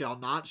Son shall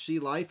not see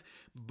life,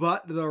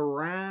 but the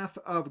wrath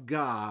of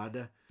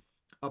God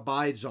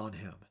abides on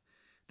him."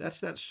 That's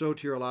that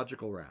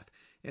soteriological wrath.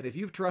 And if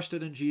you've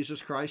trusted in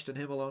Jesus Christ and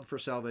Him alone for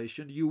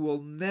salvation, you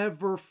will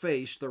never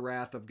face the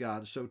wrath of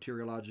God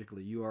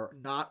soteriologically. You are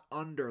not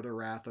under the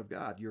wrath of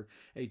God. You're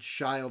a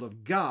child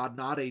of God,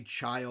 not a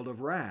child of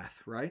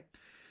wrath, right?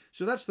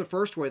 So that's the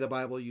first way the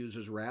Bible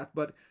uses wrath.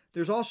 But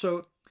there's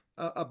also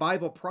a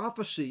Bible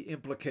prophecy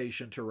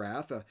implication to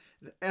wrath, an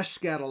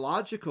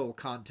eschatological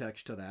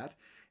context to that,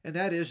 and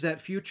that is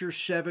that future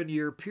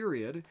 7-year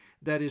period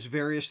that is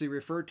variously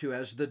referred to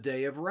as the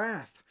day of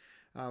wrath.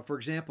 For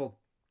example,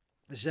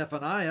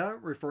 Zephaniah,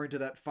 referring to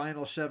that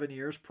final 7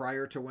 years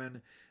prior to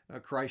when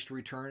Christ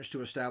returns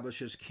to establish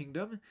His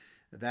kingdom,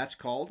 that's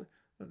called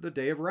the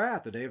day of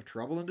wrath, the day of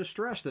trouble and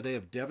distress, the day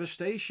of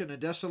devastation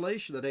and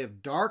desolation, the day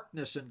of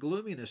darkness and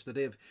gloominess, the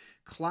day of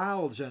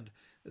clouds and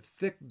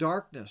thick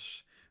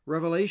darkness.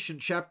 Revelation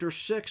chapter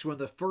 6, when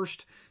the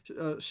first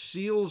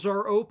seals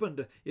are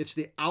opened, it's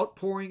the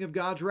outpouring of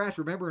God's wrath.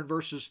 Remember in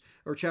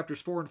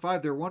chapters 4 and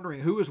 5, they're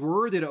wondering who is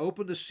worthy to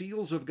open the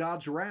seals of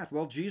God's wrath.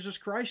 Well, Jesus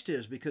Christ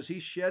is, because He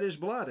shed His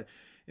blood.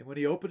 And when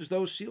He opens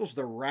those seals,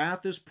 the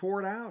wrath is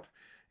poured out.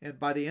 And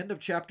by the end of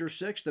chapter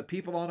 6, the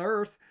people on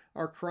earth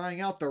are crying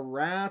out, "The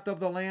wrath of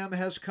the Lamb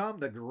has come.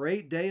 The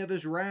great day of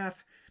His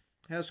wrath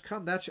has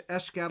come." That's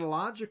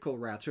eschatological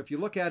wrath. So if you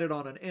look at it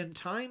on an end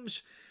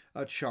times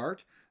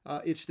chart,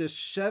 it's this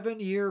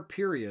 7-year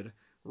period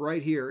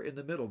right here in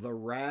the middle, the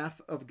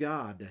wrath of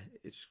God.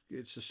 It's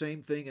the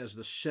same thing as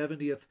the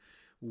 70th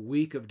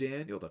week of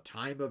Daniel, the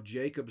time of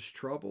Jacob's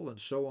trouble, and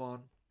so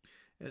on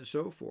and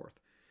so forth.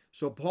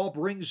 So Paul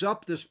brings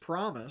up this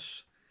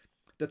promise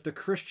that the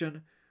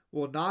Christian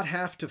will not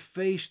have to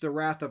face the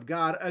wrath of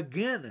God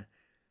again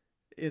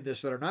in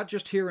this letter, not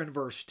just here in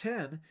verse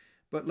 10,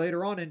 but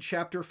later on in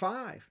chapter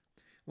 5,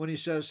 when he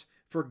says,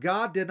 "For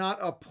God did not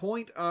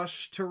appoint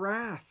us to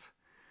wrath,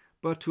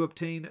 but to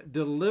obtain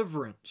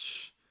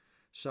deliverance."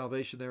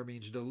 Salvation there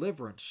means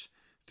deliverance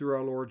through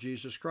our Lord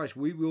Jesus Christ.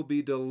 We will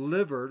be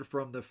delivered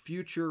from the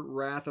future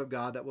wrath of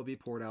God that will be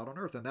poured out on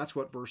earth. And that's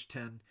what verse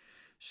 10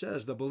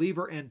 says. The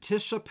believer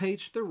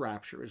anticipates the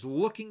rapture, is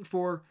looking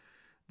for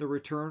the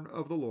return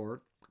of the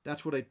Lord.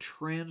 That's what a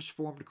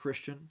transformed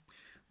Christian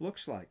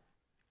looks like.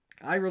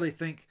 I really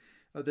think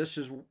this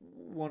is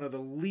one of the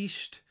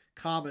least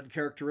common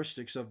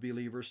characteristics of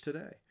believers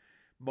today.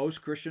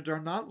 Most Christians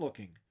are not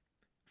looking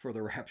for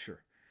the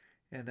rapture,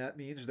 and that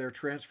means their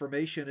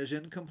transformation is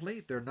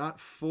incomplete. They're not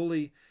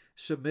fully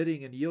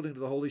submitting and yielding to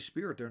the Holy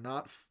Spirit. They're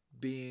not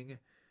being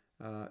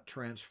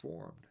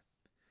transformed.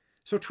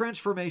 So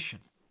transformation.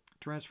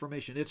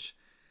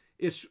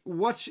 It's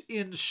what's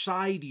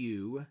inside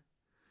you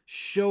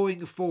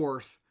showing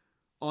forth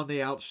on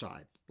the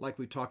outside, like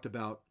we talked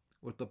about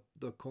with the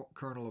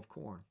kernel of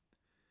corn.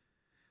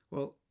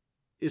 Well,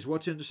 is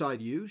what's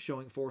inside you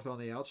showing forth on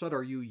the outside?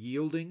 Are you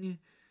yielding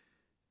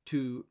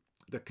to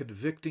the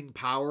convicting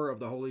power of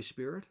the Holy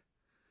Spirit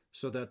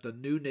so that the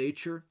new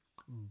nature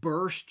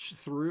bursts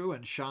through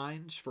and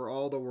shines for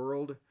all the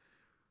world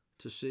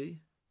to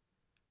see?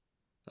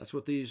 That's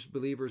what these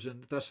believers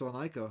in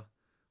Thessalonica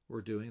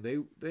were doing.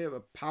 They have a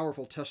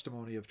powerful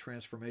testimony of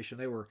transformation.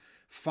 They were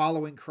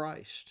following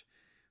Christ,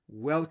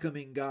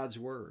 welcoming God's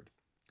word.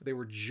 They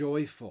were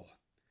joyful.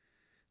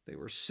 They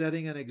were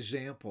setting an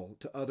example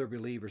to other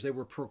believers. They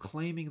were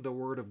proclaiming the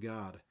word of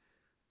God.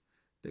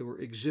 They were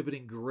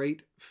exhibiting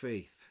great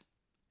faith.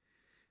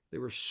 They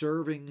were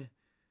serving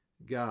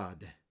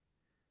God,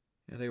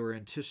 and they were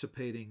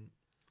anticipating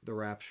the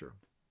rapture.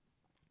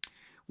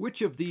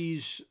 Which of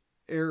these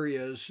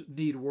areas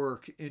need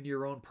work in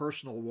your own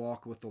personal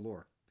walk with the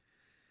Lord?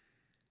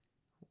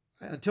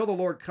 Until the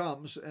Lord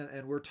comes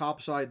and we're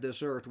topside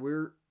this earth,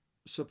 we're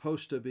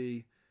supposed to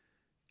be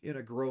in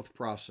a growth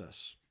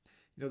process.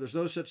 There's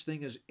no such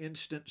thing as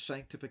instant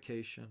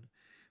sanctification.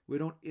 We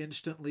don't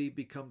instantly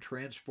become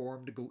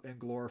transformed and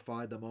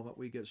glorified the moment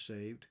we get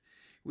saved.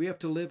 We have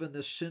to live in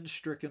this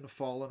sin-stricken,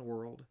 fallen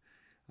world.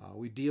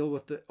 We deal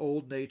with the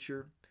old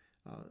nature.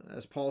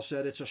 As Paul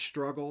said, it's a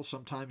struggle.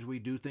 Sometimes we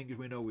do things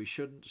we know we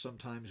shouldn't.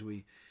 Sometimes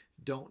we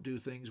don't do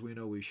things we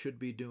know we should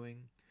be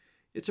doing.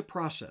 It's a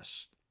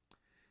process.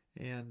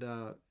 And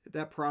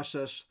that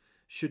process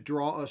should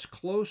draw us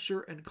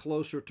closer and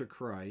closer to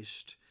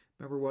Christ.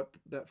 Remember what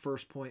that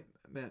first point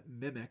meant,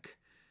 mimic.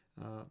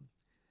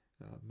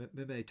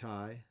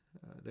 Mimetai.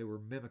 They were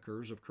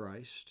mimickers of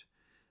Christ.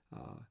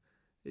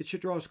 It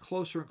should draw us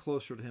closer and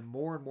closer to Him,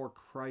 more and more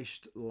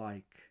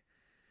Christ-like.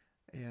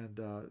 And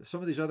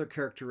some of these other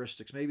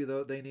characteristics, maybe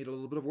they need a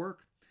little bit of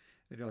work.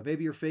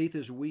 Maybe your faith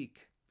is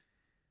weak.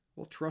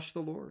 Well, trust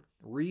the Lord.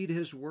 Read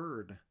His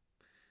Word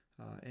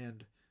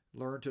and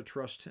learn to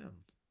trust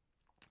Him.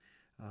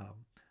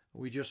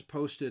 We just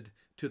posted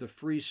to the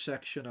free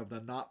section of the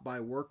Not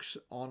by Works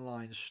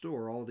online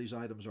store. All of these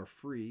items are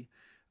free.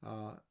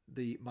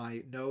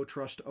 My Know,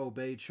 Trust,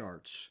 Obey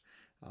charts.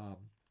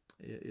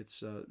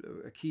 It's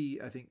a key,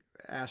 I think,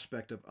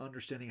 aspect of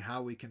understanding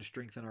how we can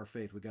strengthen our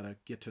faith. We've got to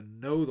get to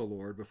know the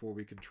Lord before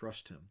we can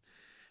trust Him.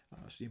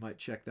 So you might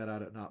check that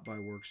out at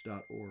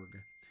notbyworks.org.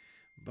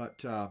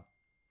 But,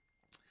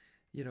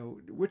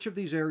 which of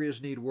these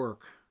areas need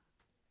work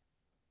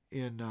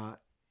in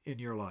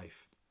your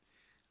life?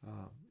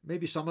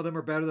 Maybe some of them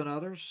are better than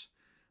others,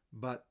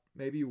 but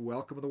maybe you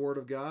welcome the Word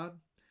of God,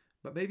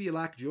 but maybe you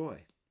lack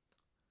joy.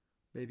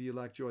 Maybe you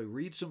lack joy.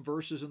 Read some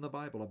verses in the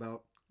Bible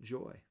about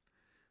joy.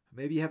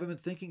 Maybe you haven't been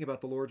thinking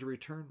about the Lord's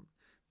return.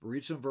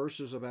 Read some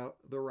verses about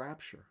the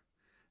rapture.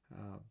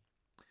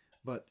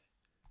 But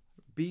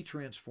be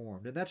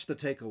transformed. And that's the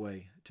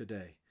takeaway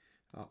today.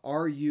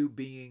 Are you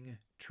being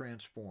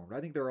transformed?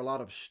 I think there are a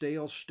lot of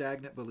stale,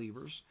 stagnant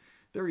believers.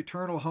 Their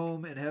eternal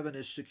home in heaven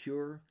is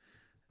secure.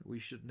 We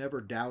should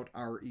never doubt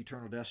our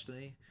eternal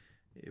destiny.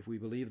 If we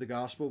believe the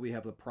gospel, we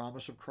have the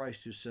promise of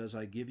Christ who says,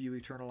 I give you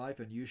eternal life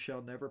and you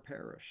shall never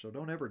perish. So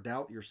don't ever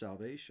doubt your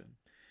salvation.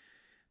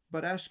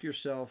 But ask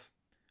yourself,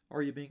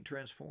 are you being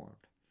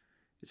transformed?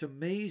 It's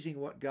amazing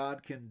what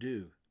God can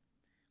do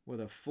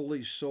with a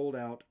fully sold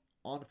out,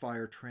 on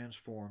fire,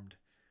 transformed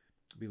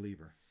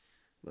believer.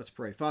 Let's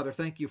pray. Father,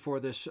 thank you for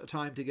this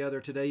time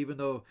together today, even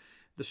though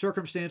the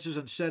circumstances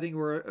and setting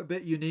were a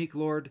bit unique,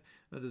 Lord.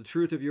 The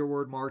truth of your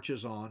word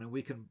marches on, and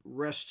we can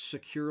rest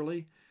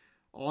securely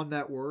on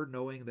that word,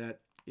 knowing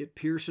that it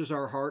pierces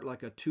our heart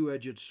like a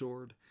two-edged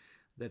sword,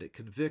 that it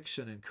convicts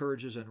and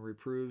encourages and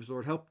reproves.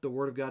 Lord, help the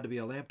word of God to be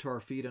a lamp to our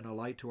feet and a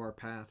light to our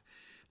path.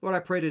 Lord, I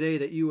pray today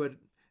that you would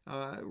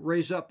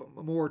raise up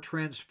more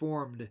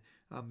transformed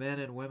men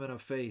and women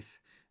of faith.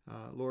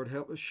 Lord,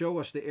 help show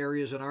us the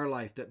areas in our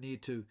life that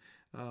need to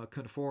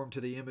conform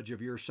to the image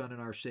of your Son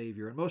and our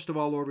Savior. And most of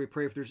all, Lord, we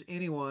pray if there's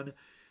anyone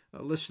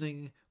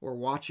listening or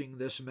watching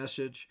this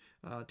message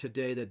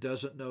today that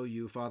doesn't know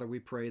you, Father, we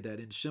pray that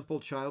in simple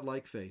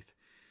childlike faith,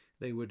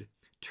 they would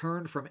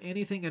turn from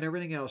anything and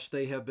everything else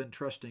they have been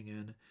trusting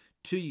in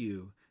to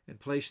you and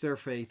place their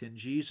faith in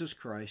Jesus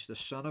Christ, the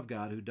Son of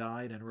God, who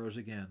died and rose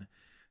again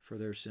for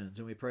their sins.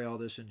 And we pray all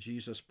this in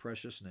Jesus'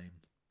 precious name.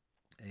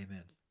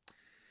 Amen.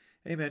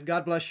 Amen.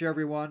 God bless you,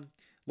 everyone.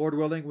 Lord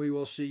willing, we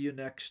will see you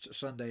next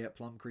Sunday at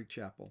Plum Creek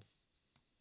Chapel.